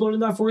George exploded in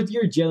that 4th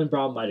year, Jaylen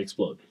Brown might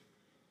explode.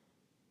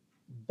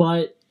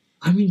 But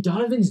I mean,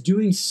 Donovan's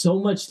doing so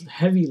much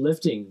heavy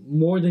lifting,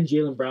 more than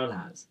Jaylen Brown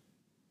has.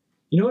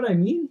 You know what I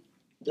mean?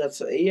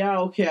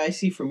 Okay, I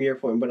see from your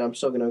point, but I'm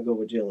still going to go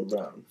with Jaylen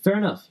Brown. Fair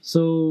enough.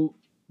 So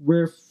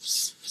we're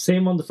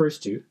same on the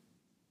first two.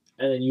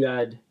 And then you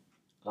add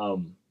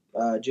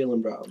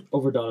Jaylen Brown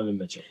over Donovan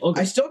Mitchell.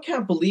 Okay. I still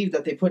can't believe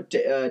that they put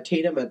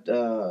Tatum at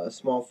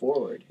small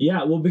forward.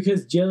 Yeah, well,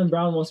 because Jaylen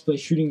Brown wants to play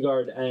shooting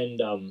guard, and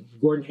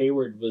Gordon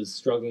Hayward was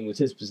struggling with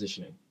his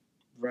positioning.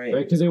 Right.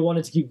 Because they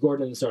wanted to keep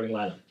Gordon in the starting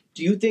lineup.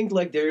 Do you think,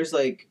 like, there's,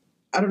 like,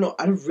 I don't know,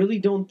 I really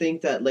don't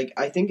think that, like,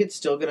 I think it's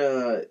still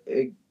gonna,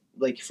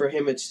 like, for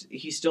him,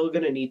 he's still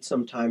gonna need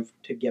some time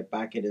to get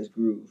back in his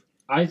groove.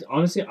 I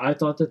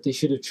thought that they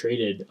should have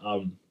traded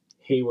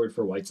Hayward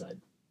for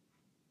Whiteside.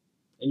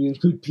 And you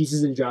include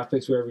pieces and draft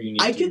picks wherever you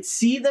need I could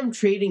see them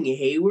trading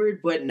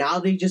Hayward, but now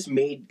they just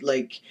made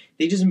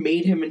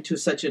him into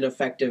such an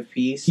effective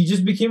piece. He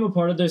just became a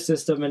part of their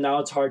system, and now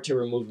it's hard to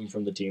remove him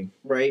from the team.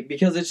 Right?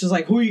 Because it's just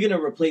like, who are you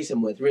going to replace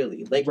him with,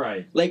 really? Like,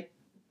 right. Like,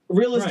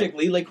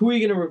 realistically, like, who are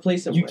you going to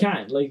replace him with? You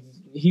can't. Like,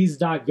 he's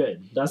that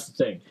good. That's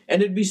the thing.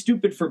 And it'd be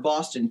stupid for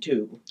Boston,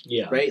 too.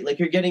 Yeah. Right? Like,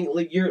 you're letting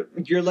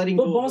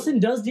go. But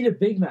Boston does need a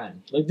big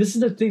man. Like, this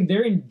is the thing.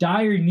 They're in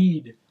dire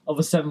need of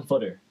a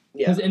 7-footer.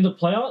 Because in the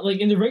playoff, like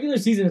in the regular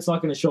season, it's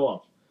not going to show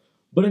up.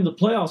 But in the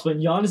playoffs, when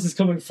Giannis is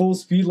coming full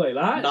speed like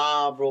that,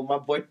 nah, bro, my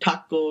boy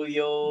Taco,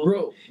 yo,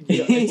 bro,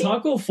 if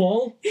Taco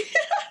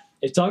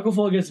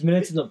Fall gets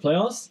minutes in the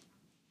playoffs,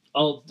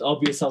 I'll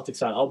be a Celtics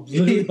fan. I'll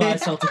literally buy a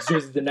Celtics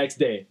jersey the next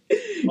day.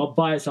 I'll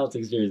buy a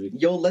Celtics jersey.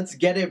 Yo, let's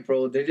get it,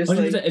 bro. They're just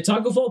 100%. like if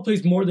Taco Fall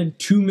plays more than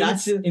 2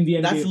 minutes in the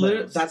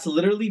NBA. That's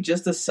literally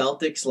just a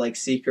Celtics like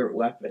secret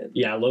weapon.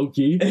 Yeah, low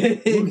key.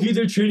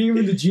 They're treating him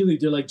in the G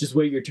League. They're like, just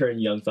wait your turn,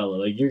 young fella.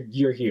 Like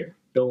you're here.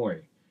 Don't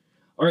worry.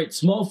 All right,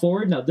 small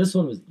forward. Now this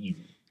one was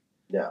easy.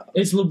 Yeah.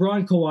 It's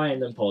LeBron, Kawhi,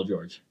 and then Paul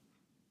George.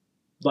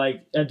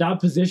 Like at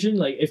that position,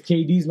 like if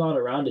KD's not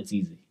around, it's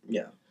easy.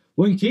 Yeah.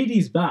 When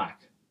KD's back,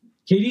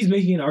 KD's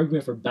making an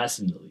argument for best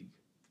in the league.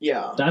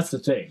 Yeah. That's the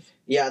thing.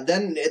 Yeah,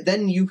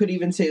 then you could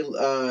even say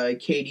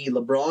KD,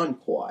 LeBron,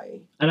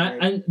 Kawhi.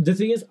 And the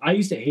thing is, I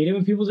used to hate it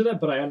when people do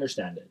that, but I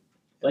understand it.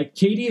 Like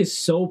KD is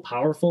so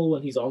powerful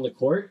when he's on the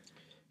court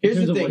in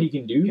terms of what he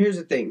can do. Here's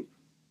the thing.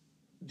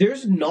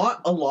 There's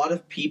not a lot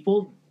of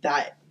people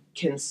that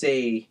can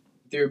say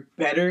they're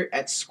better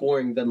at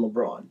scoring than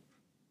LeBron.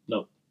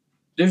 Nope.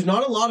 There's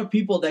not a lot of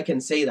people that can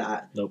say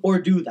that or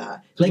do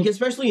that. Like,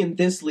 especially in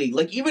this league.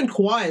 Like, even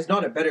Kawhi is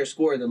not a better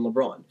scorer than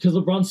LeBron. Because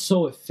LeBron's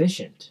so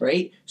efficient.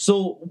 Right?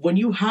 So, when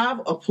you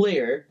have a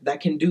player that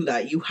can do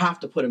that, you have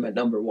to put him at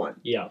number one.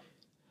 Yeah.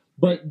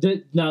 But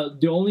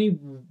the only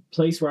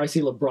place where I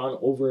see LeBron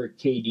over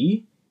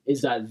KD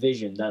is that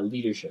vision, that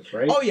leadership,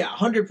 right? Oh, yeah,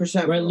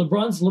 100%. Right?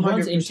 LeBron's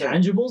 100%.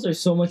 Intangibles are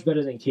so much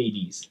better than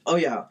KD's. Oh,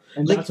 yeah.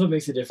 And that's what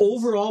makes a difference.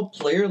 Overall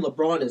player,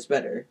 LeBron is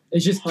better.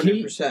 It's just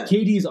 100%.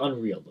 KD is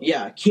unreal, though.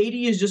 Yeah,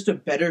 KD is just a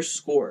better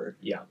scorer.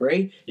 Yeah.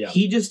 Right? Yeah.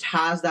 He just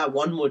has that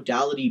one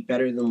modality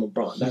better than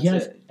LeBron. That's he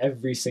has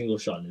every single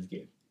shot in his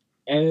game.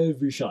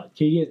 Every shot.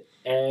 KD has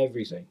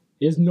everything.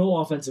 He has no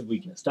offensive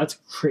weakness. That's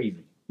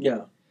crazy.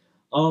 Yeah.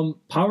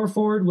 Power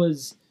forward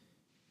was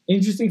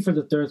interesting for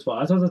the third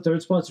spot. I thought the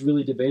third spot's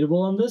really debatable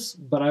on this,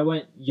 but I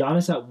went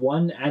Giannis at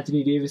 1,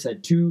 Anthony Davis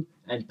at 2,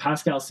 and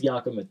Pascal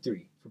Siakam at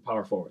 3 for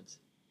power forwards.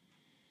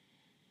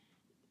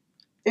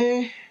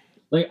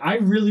 Like, I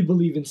really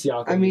believe in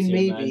Siakam. I mean,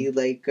 maybe.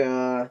 Like,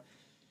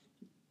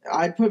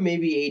 I'd put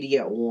maybe 80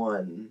 at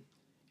 1.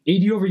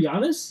 80 over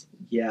Giannis?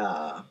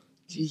 Yeah.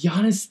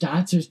 Giannis'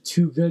 stats are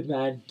too good,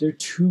 man. They're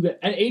too good.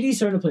 And 80's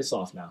starting to play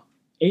soft now.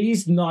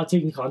 80's not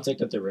taking contact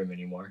at the rim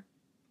anymore.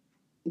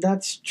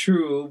 That's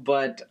true,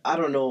 but I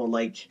don't know,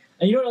 like...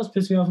 And you know what else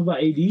pissed me off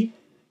about AD?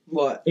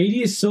 What? AD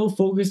is so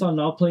focused on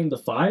not playing the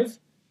 5,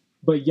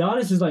 but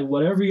Giannis is like,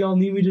 whatever y'all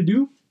need me to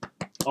do,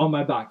 on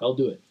my back, I'll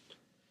do it.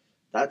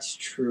 That's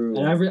true.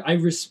 And I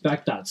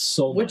respect that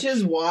so much. Which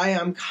is why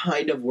I'm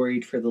kind of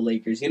worried for the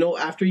Lakers. You know,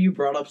 after you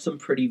brought up some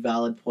pretty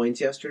valid points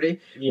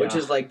yesterday, which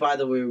is like, by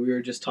the way, we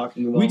were just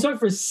talking about... We talked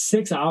for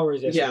 6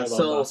 hours yesterday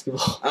about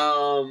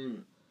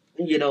basketball.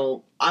 You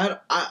know, I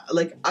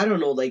don't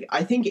know. Like,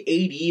 I think AD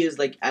is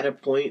like at a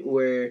point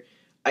where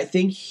I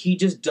think he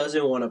just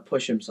doesn't want to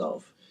push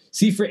himself.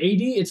 See, for AD,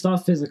 it's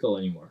not physical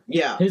anymore.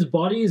 Yeah, his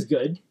body is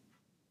good,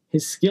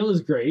 his skill is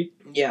great.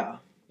 Yeah,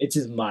 it's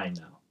his mind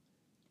now.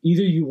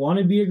 Either you want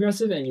to be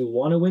aggressive and you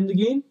want to win the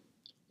game,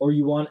 or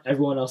you want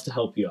everyone else to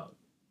help you out.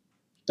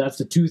 That's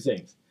the two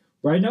things.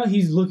 Right now,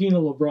 he's looking at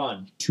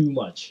LeBron too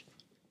much,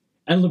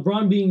 and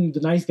LeBron, being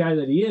the nice guy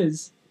that he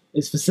is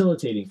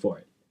facilitating for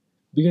it.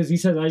 Because he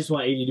says, I just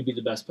want AD to be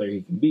the best player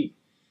he can be.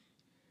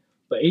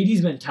 But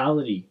AD's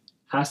mentality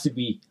has to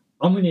be,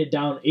 I'm going to get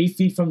down 8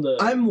 feet from the...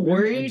 I'm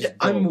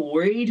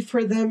worried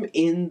for them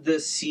in the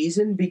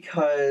season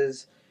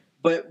because...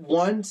 But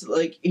once,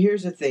 like,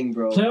 here's the thing,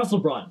 bro. Playoff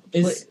LeBron.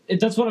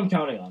 That's what I'm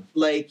counting on.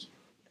 Like...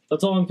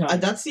 That's all I'm counting on.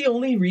 That's the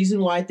only reason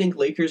why I think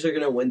Lakers are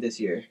going to win this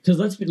year. Because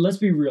let's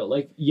be real.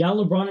 Like, yeah,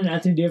 LeBron and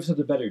Anthony Davis are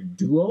the better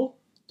duo.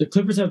 The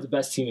Clippers have the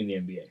best team in the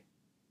NBA.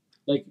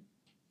 Like,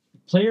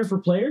 player for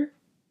player...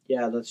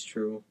 Yeah, that's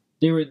true.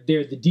 They're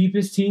the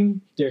deepest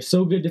team. They're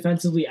so good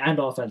defensively and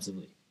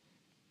offensively.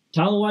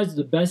 Talent-wise,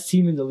 the best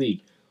team in the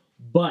league.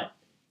 But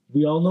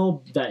we all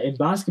know that in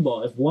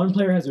basketball, if one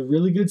player has a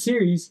really good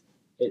series,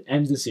 it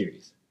ends the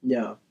series.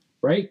 Yeah.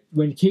 Right?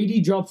 When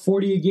KD dropped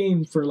 40 a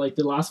game for like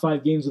the last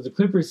 5 games of the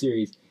Clippers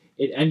series,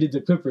 it ended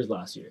the Clippers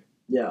last year.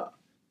 Yeah.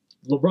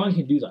 LeBron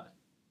can do that.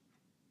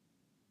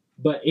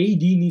 But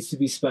AD needs to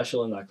be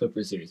special in that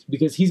Clippers series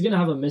because he's going to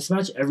have a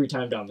mismatch every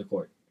time down the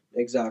court.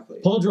 Exactly.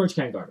 Paul George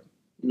can't guard him.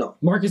 No.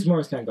 Marcus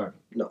Morris can't guard him.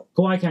 No.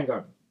 Kawhi can't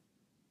guard him.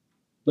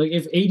 Like,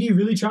 if AD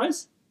really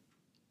tries,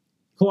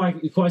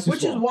 Kawhi's too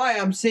Which small. is why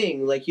I'm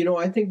saying, like,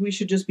 I think we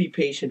should just be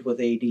patient with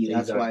AD.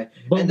 That's Exactly. why.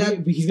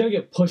 But he's going to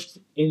get pushed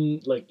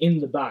in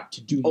the back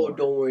to do more. Oh,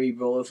 don't worry,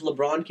 bro. If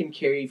LeBron can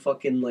carry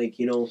fucking, like,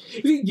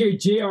 If you can get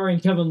JR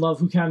and Kevin Love,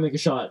 who can't make a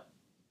shot,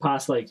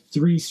 past, like,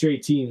 3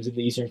 straight teams in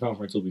the Eastern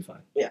Conference, we'll be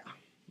fine. Yeah.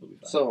 We'll be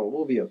fine. So,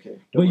 we'll be okay.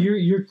 But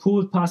you're cool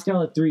with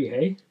Pascal at 3,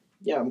 hey?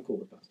 Yeah, I'm cool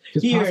with that.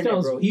 He earned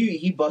it, bro.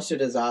 He busted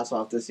his ass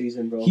off this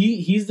season, bro.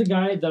 He's the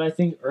guy that I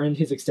think earned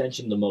his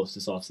extension the most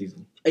this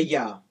offseason.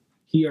 Yeah.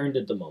 He earned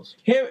it the most.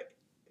 Him,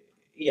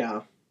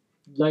 yeah.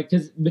 Like,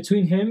 because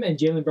between him and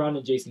Jaylen Brown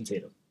and Jason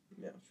Tatum.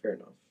 Yeah, fair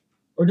enough.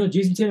 Or no,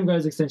 Jason Tatum got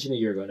his extension a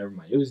year ago. Never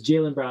mind. It was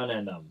Jaylen Brown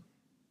and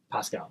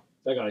Pascal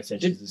that got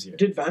extensions this year.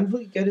 Did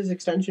VanVleet get his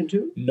extension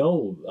too?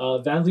 No.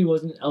 VanVleet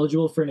wasn't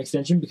eligible for an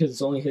extension because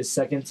it's only his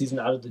second season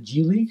out of the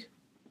G League.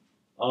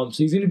 So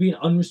he's going to be an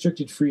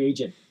unrestricted free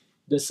agent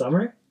this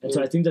summer. And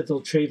so I think that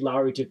they'll trade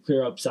Lowry to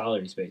clear up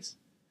salary space.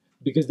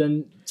 Because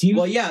then teams...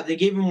 Well, yeah, they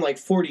gave him like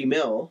 40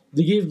 mil.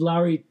 They gave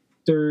Lowry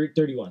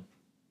 31.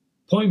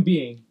 Point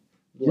being,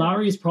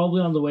 Lowry is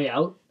probably on the way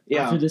out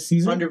after this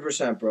season.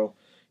 100%, bro.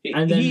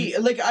 And then,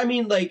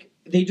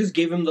 they just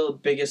gave him the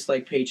biggest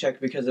like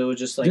paycheck because it was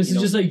just like this is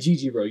just like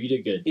GG, bro. You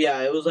did good.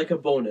 Yeah, it was like a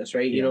bonus,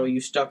 right? Yeah. You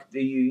stuck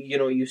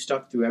you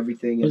stuck through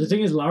everything. But the thing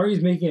is,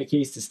 Lowry's making a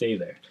case to stay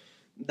there.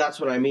 That's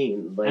what I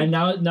mean. Like, and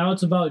now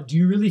it's about, do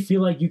you really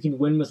feel like you can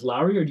win with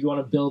Lowry, or do you want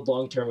to build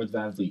long term with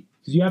VanVleet?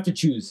 Because you have to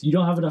choose. You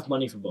don't have enough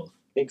money for both.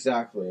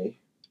 Exactly.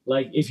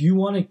 Like, if you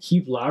want to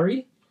keep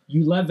Lowry,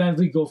 you let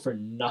VanVleet go for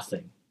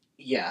nothing.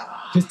 Yeah.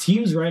 Because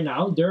teams right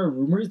now, there are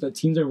rumors that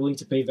teams are willing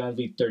to pay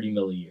VanVleet $30 million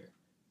a year.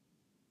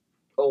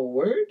 Oh,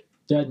 word?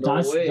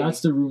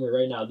 That's the rumor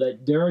right now.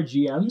 That there are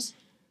GMs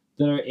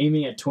that are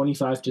aiming at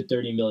 $25 to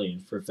 $30 million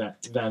for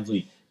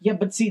VanVleet. Yeah,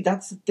 but see,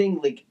 that's the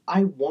thing. Like,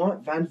 I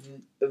want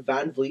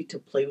VanVleet to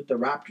play with the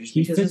Raptors.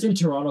 He fits in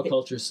Toronto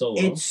culture so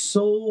well. It's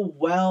so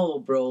well,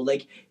 bro.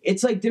 Like,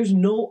 it's like there's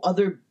no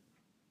other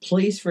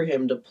place for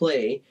him to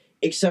play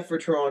except for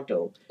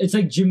Toronto. It's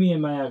like Jimmy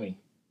in Miami.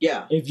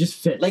 Yeah. It just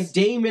fits. Like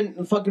Dame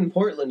in fucking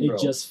Portland, bro.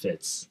 It just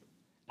fits.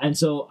 And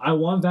so I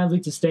want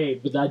VanVleet to stay,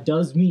 but that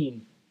does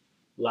mean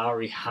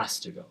Lowry has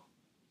to go.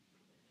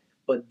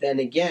 But then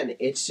again,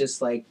 it's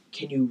just like,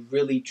 can you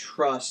really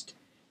trust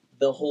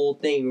the whole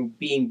thing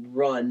being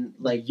run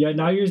like? Yeah,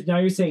 now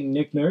you're saying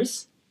Nick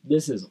Nurse.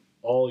 This is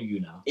all you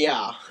now.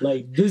 Yeah.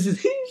 Like, this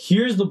is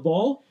here's the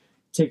ball,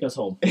 take us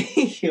home.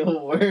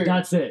 Your word.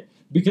 That's it.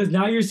 Because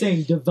now you're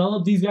saying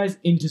develop these guys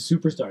into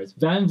superstars.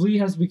 VanVleet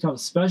has to become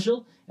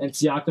special, and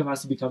Siakam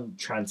has to become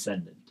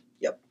transcendent.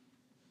 Yep.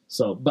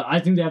 So, but I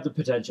think they have the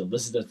potential.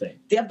 This is the thing.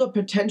 They have the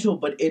potential,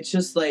 but it's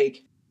just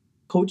like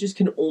coaches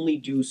can only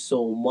do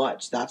so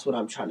much. That's what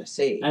I'm trying to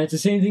say. And it's the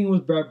same thing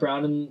with Brett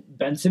Brown and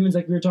Ben Simmons,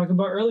 like we were talking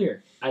about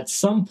earlier. At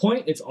some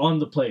point, it's on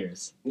the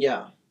players.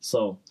 Yeah.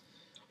 So,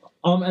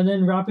 and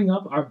then wrapping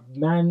up, our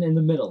man in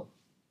the middle,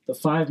 the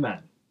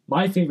 5-man,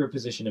 my favorite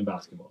position in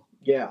basketball.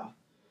 Yeah.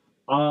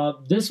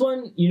 This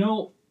one,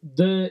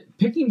 the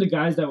picking the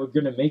guys that were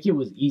going to make it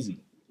was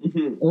easy.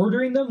 Mm-hmm.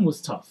 Ordering them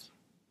was tough.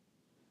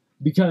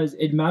 Because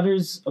it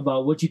matters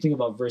about what you think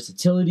about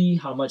versatility,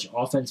 how much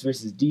offense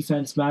versus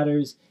defense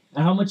matters,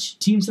 and how much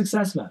team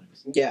success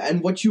matters. Yeah,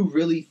 and what you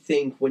really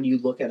think when you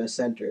look at a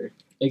center.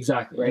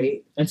 Exactly.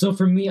 Right? And so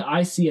for me,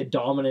 I see a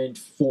dominant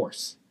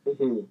force.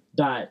 Mm-hmm.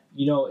 That,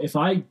 if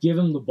I give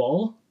him the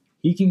ball,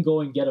 he can go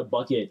and get a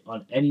bucket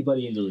on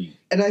anybody in the league.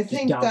 And I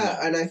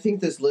think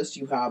this list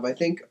you have, I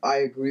think I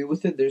agree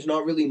with it. There's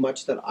not really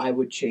much that I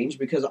would change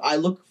because I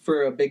look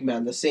for a big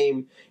man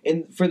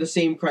for the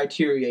same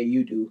criteria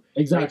you do.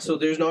 Exactly. Right? So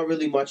there's not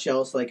really much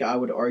else like I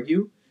would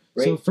argue.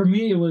 Right? So for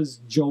me, it was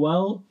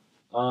Joel,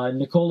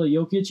 Nikola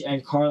Jokic,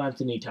 and Karl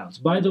Anthony Towns.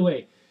 By the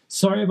way,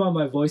 sorry about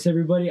my voice,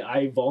 everybody.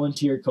 I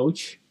volunteer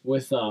coach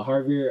with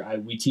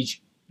Harvard. We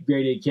teach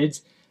grade 8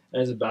 kids.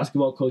 As a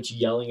basketball coach,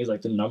 yelling is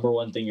like the number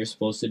one thing you're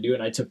supposed to do,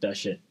 and I took that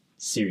shit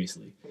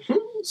seriously.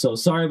 So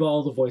sorry about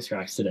all the voice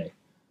cracks today.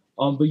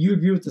 But you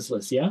agree with this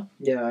list, yeah?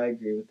 Yeah, I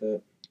agree with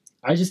that.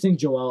 I just think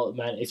Joel,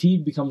 man, if he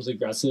becomes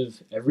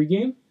aggressive every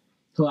game,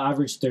 he'll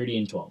average 30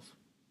 and 12.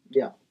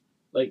 Yeah.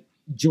 Like,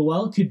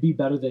 Joel could be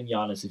better than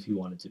Giannis if he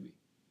wanted to be.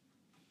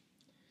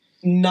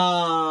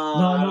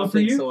 Nah, I don't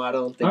think so. I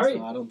don't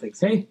think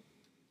so. Hey,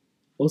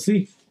 we'll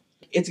see.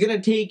 It's going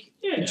to take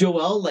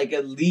Joel like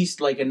at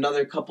least like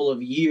another couple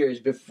of years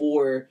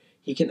before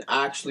he can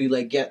actually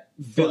like get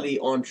Philly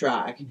on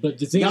track. But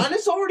the thing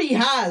Giannis already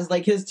has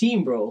like his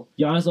team, bro.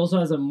 Giannis also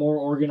has a more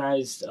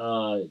organized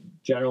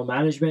general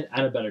management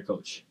and a better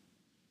coach,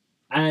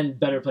 and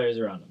better players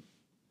around him.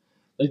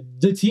 Like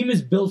the team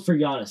is built for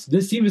Giannis.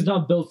 This team is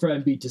not built for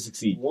Embiid to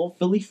succeed. Well,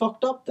 Philly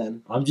fucked up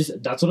then.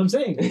 That's what I'm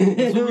saying.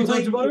 That's what we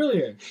talked about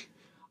earlier.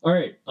 All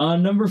right,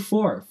 number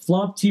 4,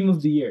 flop team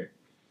of the year.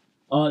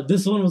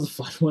 This one was a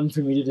fun one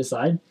for me to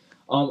decide.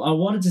 I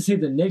wanted to say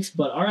the Knicks,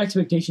 but our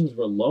expectations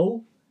were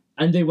low,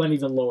 and they went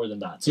even lower than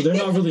that. So they're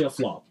not really a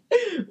flop.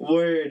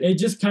 Word. It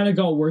just kind of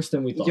got worse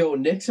than we thought. Yo,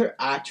 Knicks are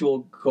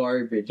actual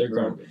garbage. They're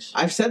bro. garbage.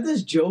 I've said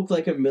this joke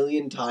like a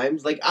million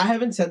times. Like, I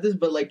haven't said this,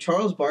 but like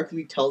Charles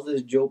Barkley tells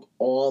this joke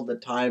all the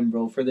time,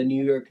 bro, for the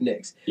New York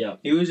Knicks. Yeah.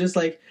 He was just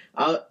like,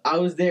 I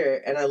was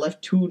there and I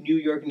left 2 New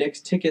York Knicks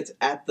tickets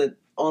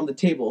on the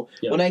table.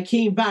 Yeah. When I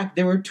came back,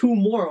 there were 2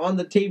 more on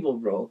the table,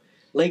 bro.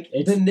 Like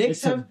the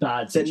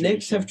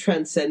Knicks have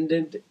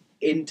transcended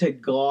into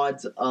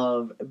gods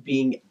of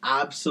being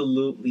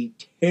absolutely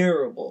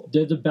terrible.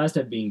 They're the best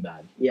at being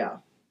bad. Yeah.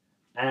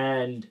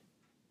 And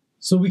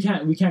so we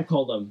can't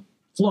call them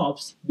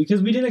flops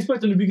because we didn't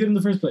expect them to be good in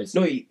the first place.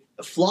 No,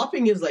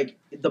 flopping is like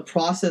the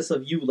process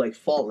of you like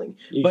falling.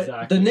 Exactly.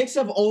 But the Knicks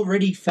have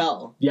already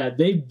fell. Yeah,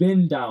 they've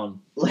been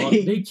down.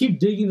 Like they keep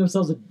digging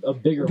themselves a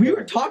bigger We hole.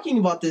 were talking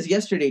about this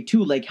yesterday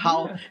too, like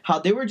how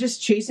they were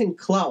just chasing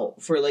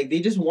clout for like they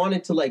just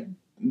wanted to like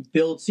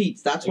build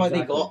seats. That's why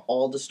they got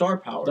all the star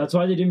power. That's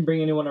why they didn't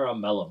bring anyone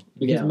around Melo.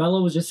 Because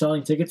Melo was just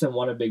selling tickets and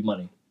wanted big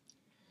money.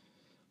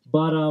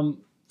 But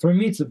for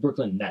me, it's the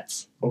Brooklyn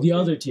Nets, the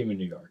other team in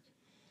New York.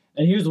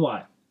 And here's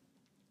why.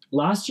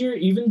 Last year,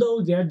 even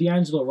though they had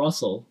D'Angelo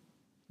Russell,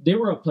 they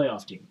were a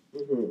playoff team.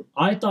 Mm-hmm.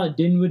 I thought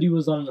Dinwiddie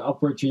was on an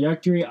upward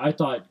trajectory. I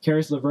thought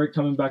Karis LeVert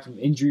coming back from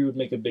injury would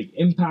make a big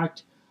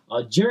impact.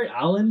 Jarrett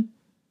Allen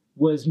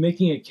was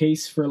making a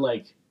case for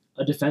like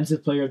a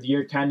defensive player of the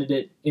year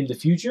candidate in the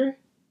future.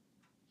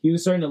 He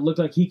was starting to look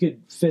like he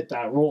could fit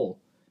that role.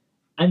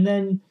 And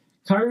then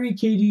Kyrie,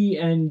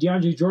 KD, and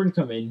DeAndre Jordan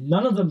come in.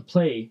 None of them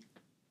play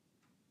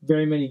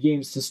very many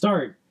games to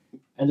start.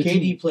 And the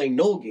KD playing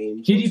no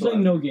games. KD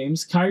playing no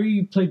games.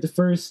 Kyrie played the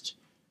first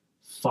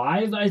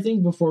 5, I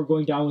think, before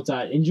going down with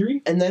that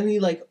injury. And then he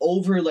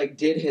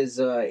did his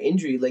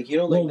injury.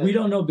 We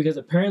don't know because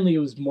apparently it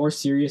was more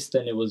serious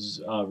than it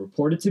was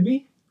reported to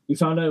be. We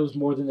found out it was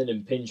more than an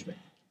impingement.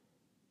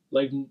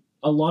 Like,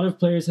 a lot of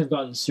players have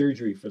gotten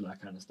surgery for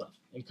that kind of stuff.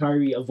 And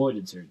Kyrie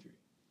avoided surgery.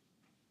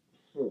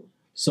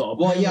 So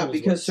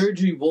because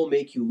surgery will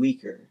make you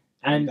weaker.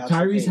 And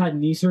Kyrie's had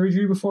knee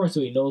surgery before,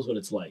 so he knows what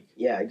it's like.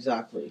 Yeah,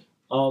 exactly.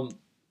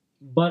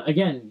 But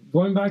again,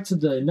 going back to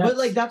the Nets.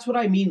 But that's what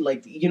I mean.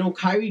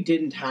 Kyrie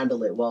didn't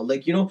handle it well.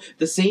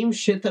 The same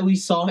shit that we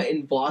saw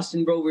in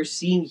Boston, bro, we're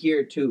seeing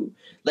here too.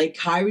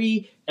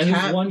 Kyrie. And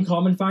there's one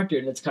common factor,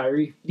 and it's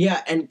Kyrie.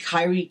 Yeah, and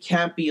Kyrie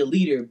can't be a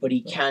leader, but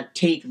he can't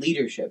take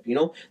leadership, he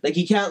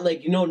can't,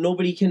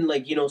 nobody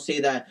can, say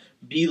that,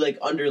 be,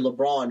 under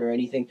LeBron or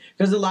anything.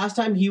 Because the last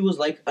time he was,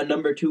 a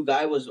number 2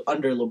 guy was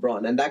under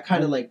LeBron, and that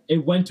kind of,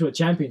 It went to a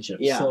championship,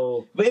 yeah.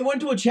 So... But it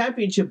went to a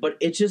championship, but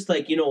it's just,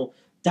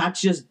 that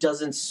just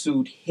doesn't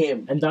suit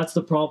him. And that's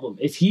the problem.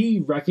 If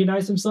he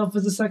recognized himself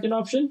as a second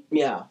option...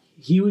 Yeah.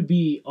 He would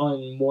be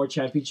on more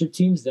championship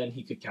teams than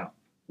he could count.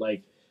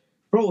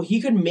 Bro,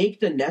 he could make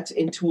the Nets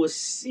into a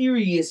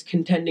serious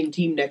contending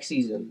team next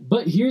season.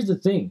 But here's the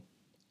thing.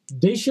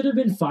 They should have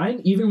been fine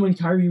even when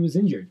Kyrie was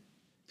injured.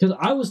 Because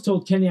I was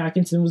told Kenny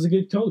Atkinson was a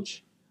good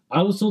coach.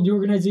 I was told the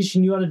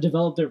organization knew how to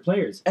develop their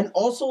players. And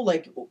also,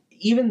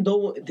 even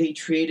though they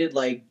traded,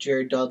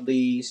 Jared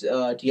Dudley,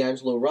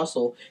 D'Angelo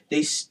Russell,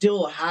 they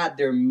still had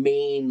their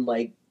main,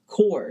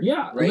 core.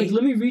 Yeah. Right?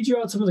 Let me read you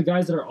out some of the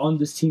guys that are on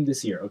this team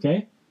this year,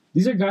 okay?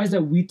 These are guys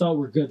that we thought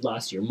were good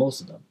last year,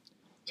 most of them.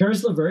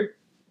 Karis LeVert,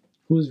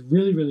 who was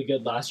really, really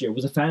good last year,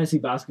 was a fantasy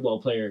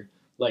basketball player,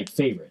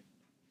 favorite.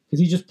 Because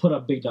he just put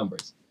up big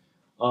numbers.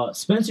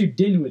 Spencer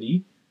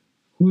Dinwiddie,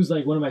 who's,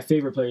 one of my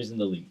favorite players in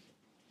the league.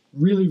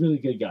 Really, really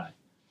good guy.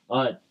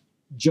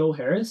 Joe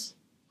Harris,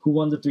 who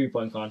won the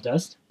three-point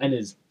contest and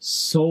is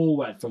so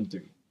wet from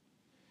 3.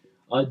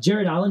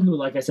 Jared Allen, who,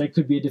 like I said,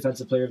 could be a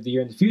defensive player of the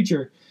year in the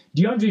future.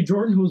 DeAndre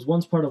Jordan, who was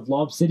once part of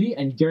Lob City.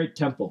 And Garrett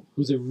Temple,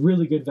 who's a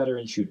really good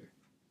veteran shooter.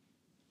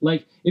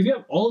 If you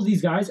have all of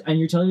these guys and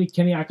you're telling me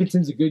Kenny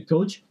Atkinson's a good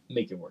coach,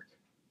 make it work.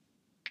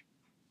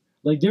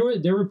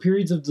 There were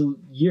periods of the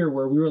year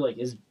where we were like,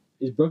 is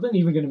Brooklyn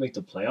even going to make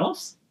the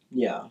playoffs?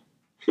 Yeah.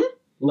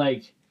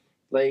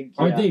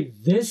 Are they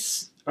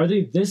this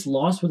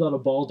lost without a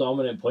ball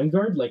dominant point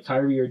guard like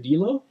Kyrie or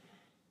D'Lo?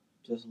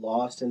 Just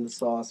lost in the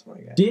sauce, my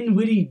guy.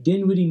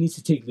 Dinwiddie needs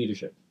to take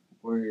leadership.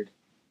 Word.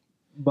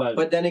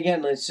 But then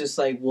again, it's just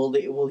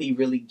will he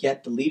really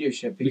get the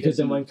leadership? Because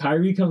then when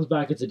Kyrie comes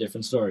back, it's a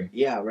different story.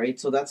 Yeah, right.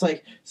 So that's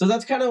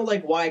kind of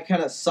why it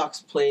kind of sucks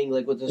playing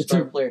with the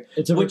star player.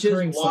 It's a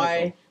recurring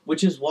cycle.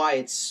 Which is why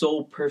it's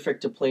so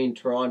perfect to play in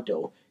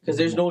Toronto because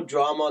there's no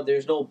drama,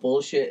 there's no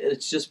bullshit.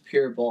 It's just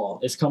pure ball.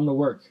 It's come to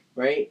work,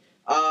 right?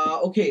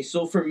 Okay,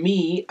 so for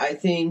me, I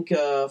think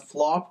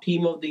flop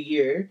team of the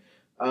year.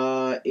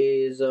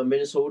 is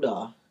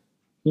Minnesota.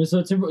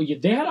 Minnesota,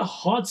 they had a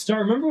hot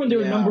start. Remember when they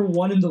were number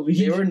 1 in the league?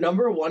 They were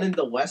number 1 in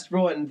the West,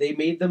 bro, and they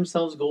made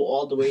themselves go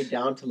all the way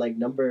down to like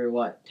number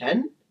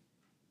 10?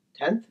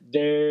 10th?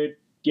 They're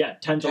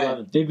 10th,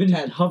 11th. They've been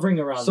 10th. Hovering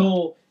around.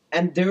 So,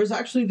 and there was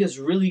actually this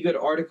really good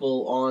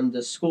article on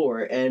the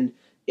Score, and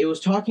it was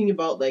talking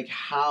about like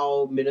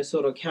how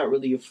Minnesota can't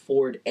really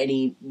afford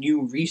any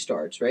new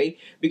restarts, right?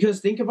 Because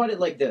think about it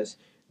like this: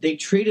 they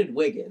traded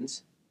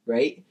Wiggins,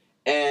 right,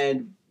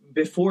 and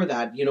before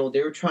that,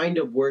 they were trying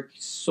to work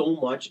so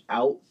much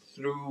out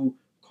through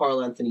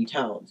Karl Anthony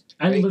Towns.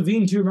 And right?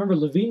 Levine, too. Remember,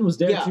 Levine was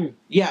there, too.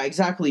 Yeah,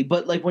 exactly.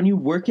 But, like, when you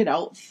work it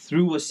out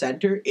through a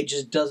center, it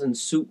just doesn't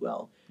suit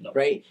well,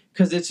 right?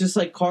 Because it's just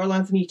like Karl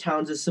Anthony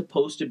Towns is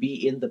supposed to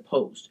be in the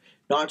post,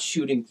 not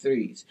shooting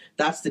threes.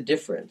 That's the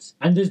difference.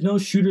 And there's no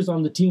shooters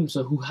on the team,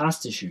 so who has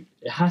to shoot?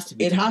 It has to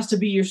be. It has to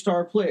be your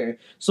star player.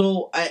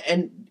 So,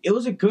 and it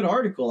was a good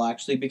article,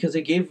 actually, because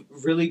it gave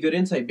really good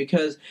insight.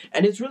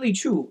 And it's really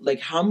true. Like,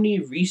 how many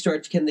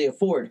restarts can they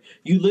afford?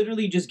 You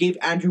literally just gave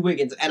Andrew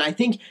Wiggins, and I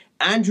think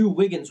Andrew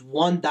Wiggins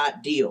won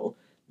that deal.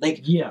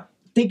 Like,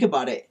 think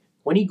about it.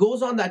 When he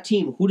goes on that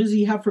team, who does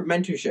he have for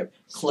mentorship?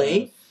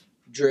 Clay,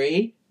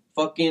 Dre,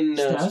 fucking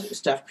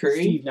Steph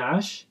Curry, Steve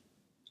Nash,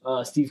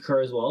 Steve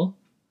Kerr as well.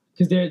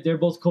 Because they're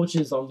both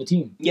coaches on the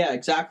team. Yeah,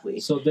 exactly.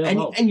 So they'll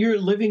help. And you're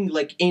living,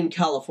 like, in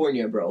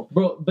California, bro.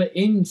 But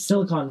in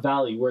Silicon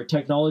Valley, where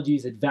technology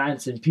is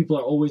advanced and people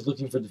are always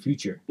looking for the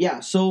future. Yeah,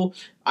 so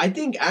I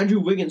think Andrew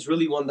Wiggins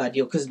really won that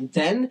deal. Because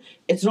then,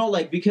 it's not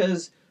like,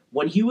 because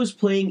when he was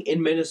playing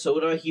in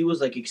Minnesota, he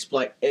was, like,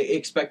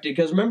 expected.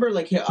 Because remember,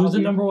 like... He was the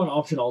number 1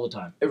 option all the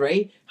time.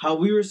 Right? How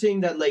we were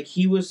saying that, like,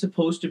 he was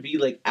supposed to be,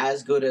 like,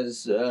 as good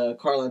as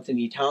Karl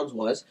Anthony Towns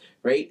was,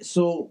 right?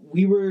 So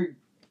we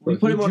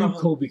put him on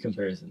Kobe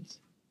comparisons.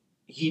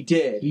 He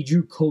did. He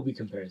drew Kobe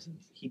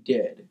comparisons. He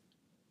did.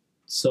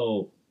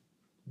 So,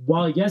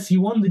 while yes, he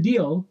won the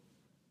deal,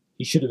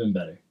 he should have been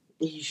better.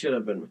 He should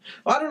have been.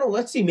 I don't know.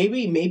 Let's see.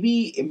 Maybe.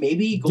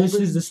 This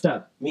is the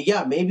step.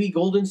 Yeah, maybe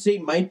Golden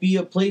State might be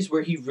a place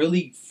where he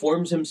really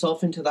forms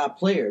himself into that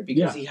player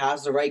because he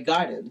has the right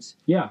guidance.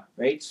 Yeah.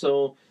 Right.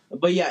 So,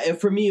 but yeah,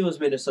 for me it was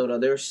Minnesota.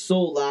 They're so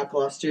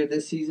lackluster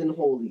this season.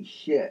 Holy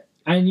shit.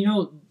 And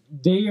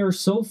they are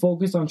so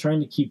focused on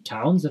trying to keep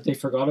Towns that they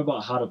forgot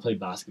about how to play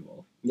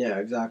basketball. Yeah,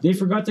 exactly. They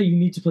forgot that you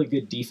need to play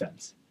good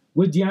defense.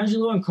 With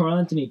D'Angelo and Karl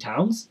Anthony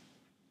Towns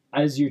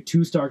as your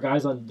 2-star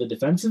guys on the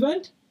defensive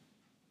end,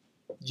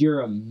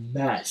 you're a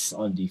mess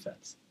on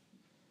defense.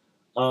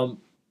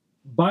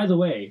 By the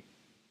way,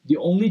 the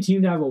only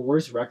team to have a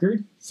worse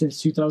record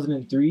since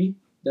 2003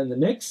 than the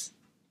Knicks,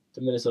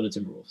 the Minnesota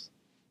Timberwolves.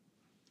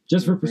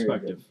 Just for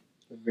perspective.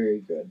 Very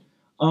good.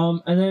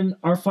 And then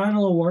our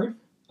final award,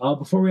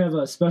 before we have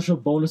a special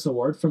bonus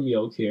award from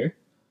Yoke here,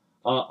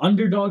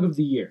 Underdog of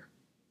the Year.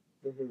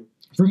 Mm-hmm.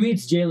 For me,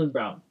 it's Jaylen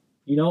Brown.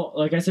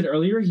 Like I said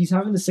earlier, he's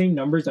having the same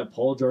numbers that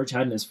Paul George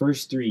had in his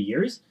first 3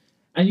 years,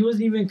 and he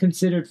wasn't even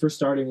considered for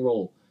starting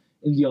role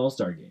in the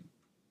All-Star game.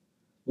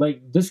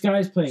 Like, this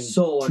guy's playing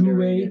so two-way.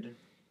 Underrated.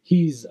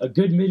 He's a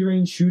good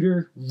mid-range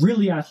shooter,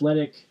 really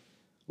athletic,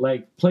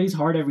 like, plays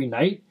hard every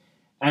night.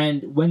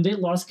 And when they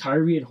lost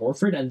Kyrie and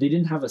Horford and they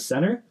didn't have a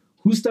center,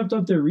 who stepped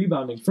up their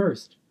rebounding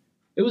first?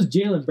 It was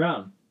Jaylen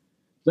Brown.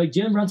 Like,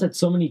 Jaylen Brown's had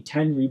so many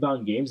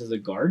 10-rebound games as a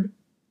guard.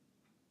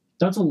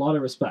 That's a lot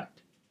of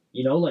respect.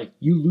 Like,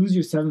 you lose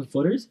your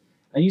 7-footers,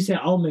 and you say,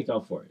 I'll make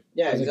up for it.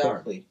 Yeah,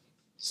 exactly.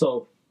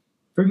 So,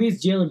 for me,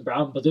 it's Jaylen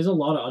Brown, but there's a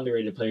lot of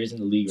underrated players in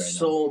the league right now.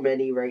 So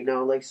many right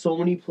now. Like, so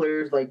many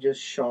players, like,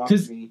 just shock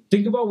me.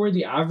 Think about where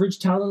the average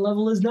talent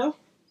level is now.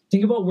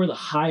 Think about where the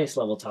highest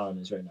level talent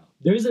is right now.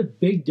 There's a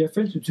big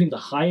difference between the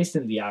highest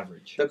and the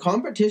average. The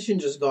competition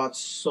just got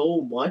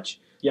so much.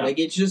 Yeah. Like,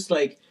 it's just,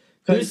 like...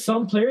 There's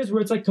some players where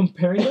it's like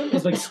comparing them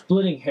is like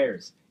splitting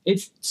hairs.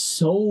 It's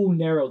so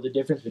narrow, the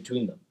difference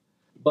between them.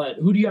 But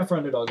who do you have for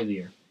Underdog of the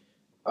Year?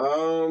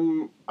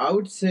 I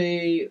would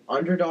say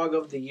Underdog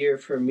of the Year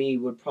for me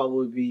would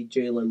probably be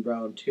Jaylen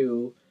Brown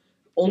too.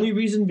 Only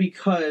reason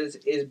because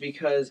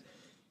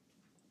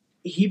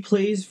he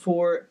plays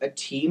for a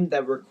team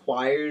that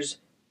requires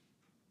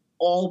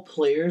all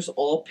players,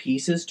 all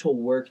pieces to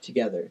work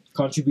together.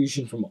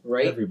 Contribution from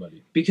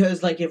everybody.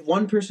 Because, like, if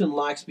one person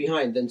lags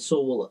behind, then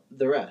so will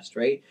the rest,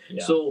 right?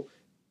 Yeah. So,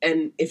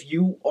 and if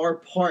you are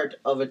part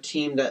of a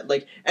team that,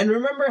 like... And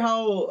remember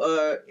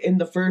how in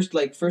the first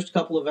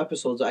couple of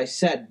episodes, I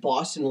said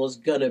Boston was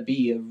going to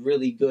be a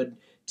really good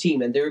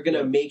team, and they were going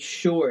to make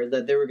sure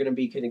that they were going to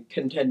be a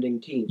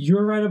contending team. You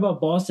were right about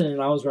Boston,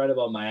 and I was right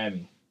about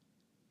Miami.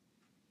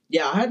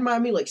 Yeah, I had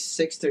Miami,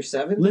 6th or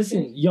 7th.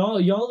 Listen,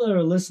 y'all that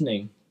are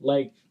listening...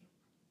 Like,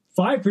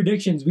 5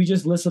 predictions we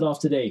just listed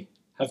off today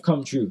have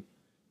come true.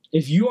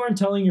 If you aren't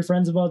telling your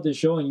friends about this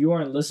show and you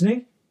aren't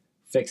listening,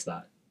 fix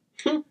that.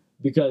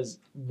 Because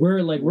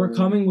we're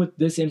coming with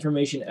this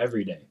information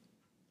every day.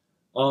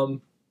 And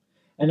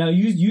now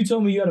you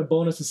told me you had a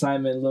bonus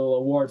assignment, a little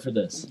award for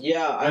this.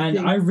 Yeah,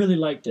 I really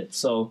liked it.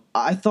 So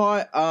I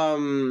thought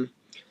I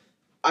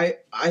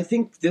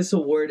think this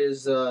award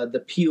is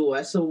the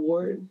POS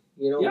award.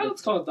 Yeah,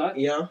 let's call it that.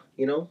 Yeah,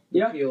 the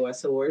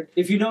POS award.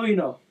 If you know, you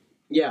know.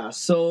 Yeah,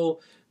 so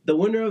the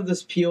winner of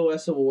this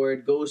POS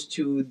award goes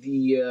to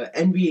the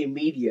NBA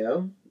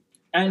media.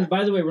 And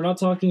by the way, we're not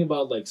talking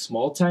about like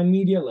small time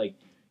media like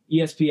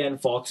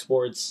ESPN, Fox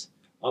Sports.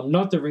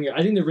 Not the Ringer.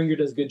 I think the Ringer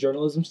does good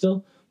journalism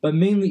still, but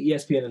mainly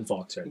ESPN and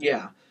Fox, right?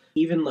 Yeah,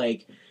 even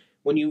like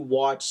when you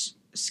watch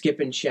Skip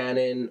and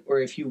Shannon,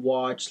 or if you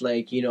watch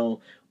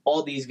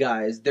all these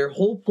guys, their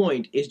whole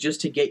point is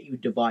just to get you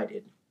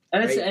divided,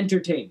 and it's to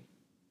entertain.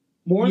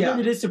 More than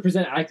it is to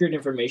present accurate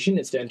information,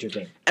 it's to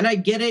entertain. And I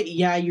get it.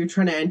 Yeah, you're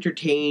trying to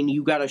entertain.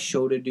 You got a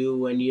show to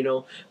do,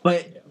 and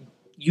but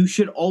you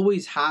should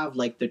always have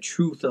like the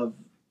truth of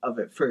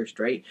it first,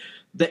 right?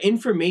 The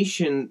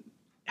information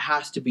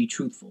has to be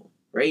truthful,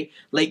 right?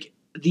 Like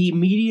the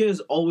media is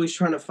always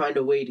trying to find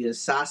a way to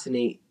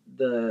assassinate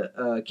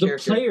the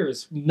character. The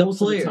players, most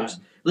of the time.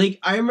 Like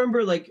I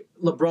remember, like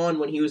LeBron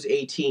when he was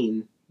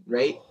 18,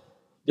 right?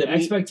 The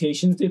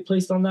expectations they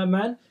placed on that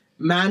man.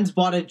 Man's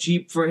bought a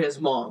Jeep for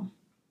his mom,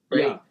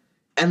 right? Yeah.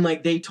 And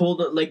like they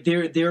told like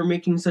they were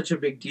making such a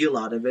big deal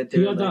out of it.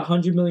 He got that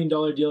 $100 million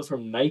deal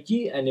from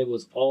Nike, and it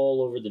was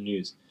all over the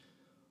news.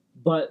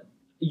 But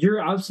you're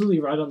absolutely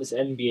right on this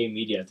NBA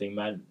media thing,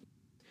 man.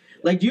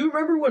 Like, do you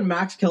remember when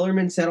Max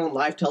Kellerman said on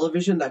live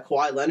television that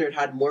Kawhi Leonard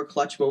had more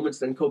clutch moments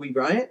than Kobe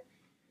Bryant?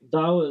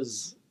 That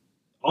was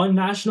on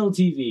national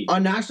TV.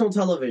 On national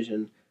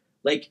television.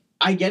 Like,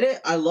 I get it.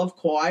 I love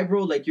Kawhi,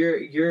 bro. Like,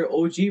 you're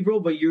OG, bro,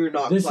 but you're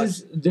not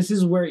clutch. This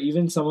is where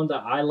even someone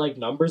that I like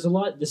numbers a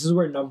lot, this is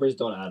where numbers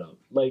don't add up.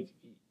 Like,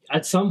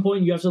 at some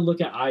point, you have to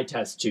look at eye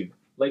test, too.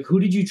 Like, who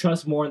did you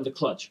trust more in the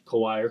clutch,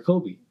 Kawhi or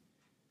Kobe?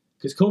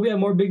 Because Kobe had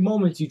more big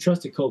moments, you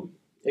trusted Kobe.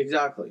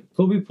 Exactly.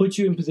 Kobe put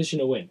you in position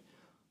to win.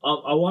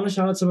 I want to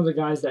shout out some of the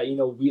guys that,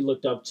 we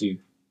looked up to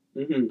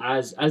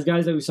as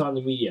guys that we saw in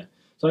the media.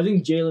 So I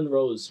think Jalen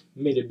Rose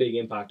made a big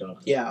impact on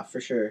us. Yeah,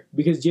 for sure.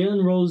 Because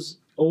Jalen Rose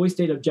always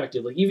stayed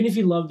objective. Like, even if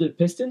he loved the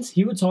Pistons,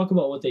 he would talk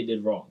about what they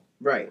did wrong.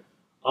 Right.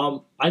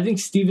 I think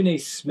Stephen A.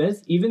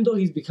 Smith, even though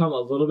he's become a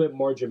little bit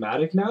more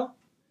dramatic now,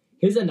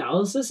 his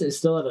analysis is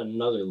still at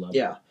another level.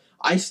 Yeah.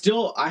 I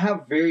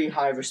have very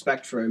high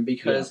respect for him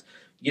because,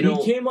 he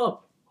came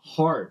up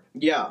hard.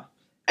 Yeah.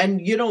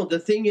 And,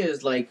 the thing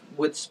is, like,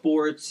 with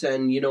sports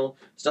and,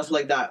 stuff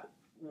like that,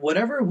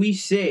 whatever we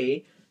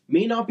say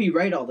may not be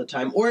right all the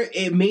time, or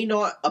it may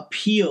not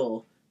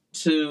appeal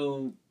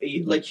to,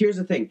 like, here's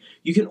the thing.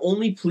 You can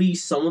only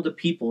please some of the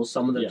people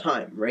some of the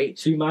time, right?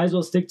 So you might as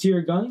well stick to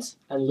your guns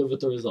and live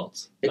with the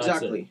results.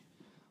 Exactly.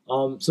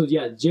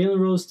 Jalen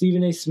Rose,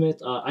 Stephen A.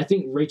 Smith, I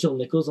think Rachel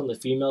Nichols on the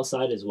female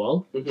side as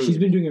well. Mm-hmm. She's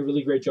been doing a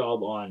really great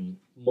job on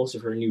most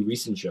of her new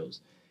recent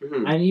shows.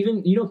 Mm-hmm. And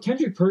even,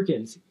 Kendrick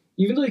Perkins,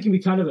 even though he can be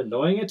kind of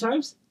annoying at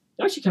times,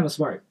 he's actually kind of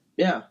smart.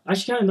 Yeah.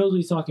 Actually kind of knows what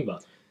he's talking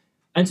about.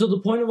 And so the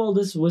point of all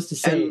this was to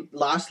say... And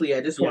lastly,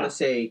 I just want to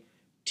say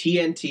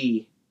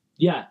TNT...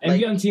 Yeah,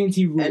 NBA on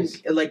TNT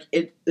rules. And, like,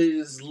 it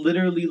is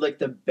literally, like,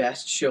 the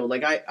best show.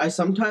 Like, I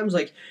sometimes,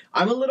 like,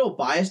 I'm a little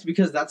biased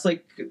because that's,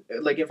 like,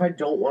 if I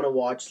don't want to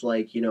watch,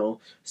 like,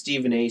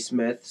 Stephen A.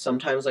 Smith,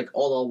 sometimes, like,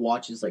 all I'll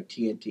watch is, like,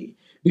 TNT.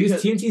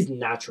 Because TNT's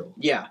natural.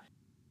 Yeah.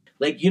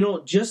 Like,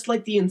 just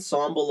like the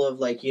ensemble of,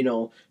 like,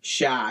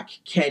 Shaq,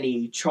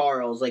 Kenny,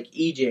 Charles, like,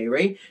 EJ,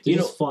 right?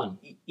 It's fun.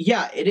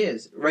 Yeah, it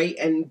is, right?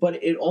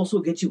 But it also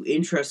gets you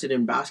interested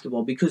in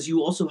basketball because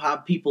you also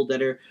have people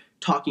that are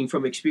talking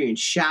from experience.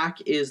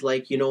 Shaq is,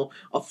 like, a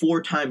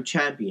 4-time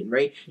champion,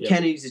 right? Yep.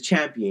 Kennedy's a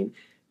champion.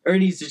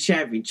 Ernie's a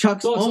champion.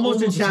 Chuck's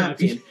almost a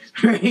champion,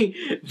 right?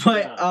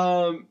 But,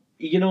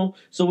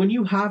 so when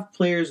you have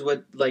players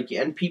with, like,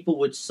 and people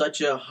with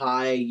such a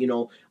high,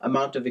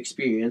 amount of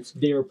experience,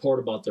 they report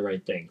about the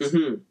right things.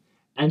 Mm-hmm.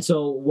 And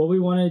so what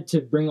we wanted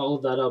to bring all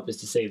of that up is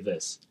to say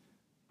this.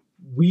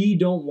 We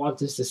don't want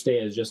this to stay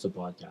as just a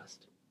podcast.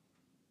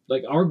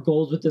 Like, our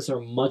goals with this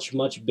are much,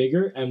 much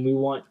bigger, and we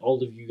want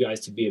all of you guys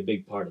to be a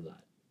big part of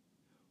that.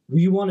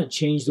 We want to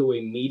change the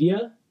way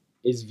media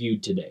is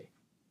viewed today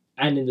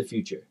and in the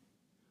future.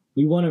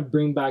 We want to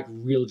bring back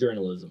real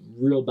journalism,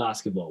 real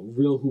basketball,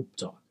 real hoop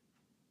talk.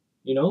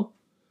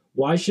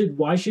 Why should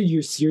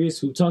your serious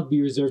hoop talk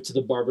be reserved to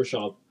the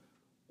barbershop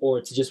or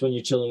to just when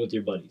you're chilling with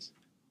your buddies?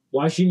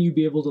 Why shouldn't you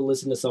be able to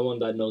listen to someone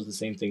that knows the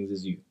same things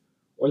as you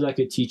or that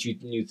could teach you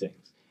new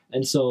things?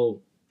 And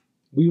so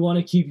we want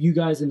to keep you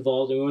guys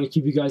involved and we want to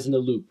keep you guys in the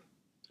loop.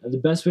 And the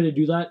best way to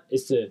do that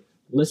is to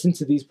listen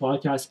to these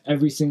podcasts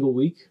every single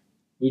week.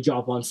 We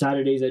drop on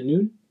Saturdays at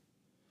noon.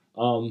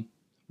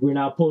 We're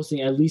now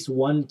posting at least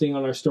one thing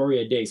on our story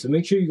a day. So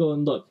make sure you go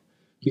and look.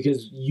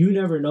 Because you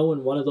never know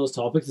when one of those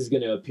topics is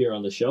going to appear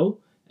on the show.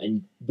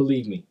 And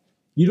believe me,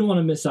 you don't want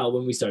to miss out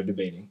when we start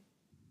debating.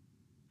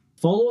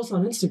 Follow us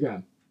on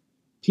Instagram,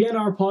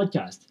 PNR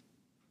Podcast.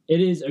 It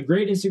is a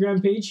great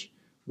Instagram page.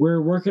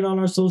 We're working on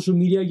our social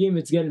media game.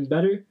 It's getting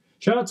better.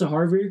 Shout out to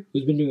Harvey,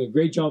 who's been doing a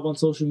great job on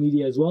social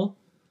media as well.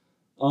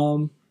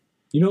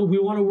 We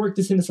want to work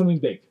this into something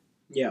big.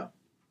 Yeah.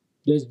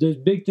 There's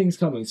big things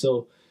coming.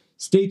 So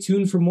stay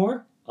tuned for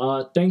more.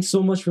 Thanks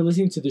so much for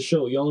listening to the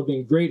show. Y'all have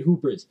been great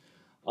hoopers.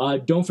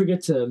 Don't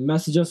forget to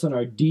message us on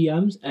our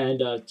DMs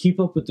and keep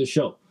up with the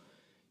show.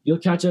 You'll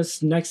catch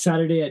us next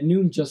Saturday at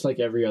noon, just like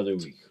every other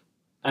week.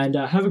 And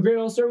have a great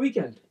All-Star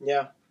weekend.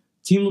 Yeah.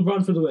 Team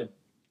LeBron for the win.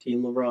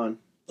 Team LeBron.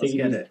 Let's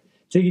get it.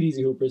 Take it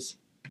easy, Hoopers.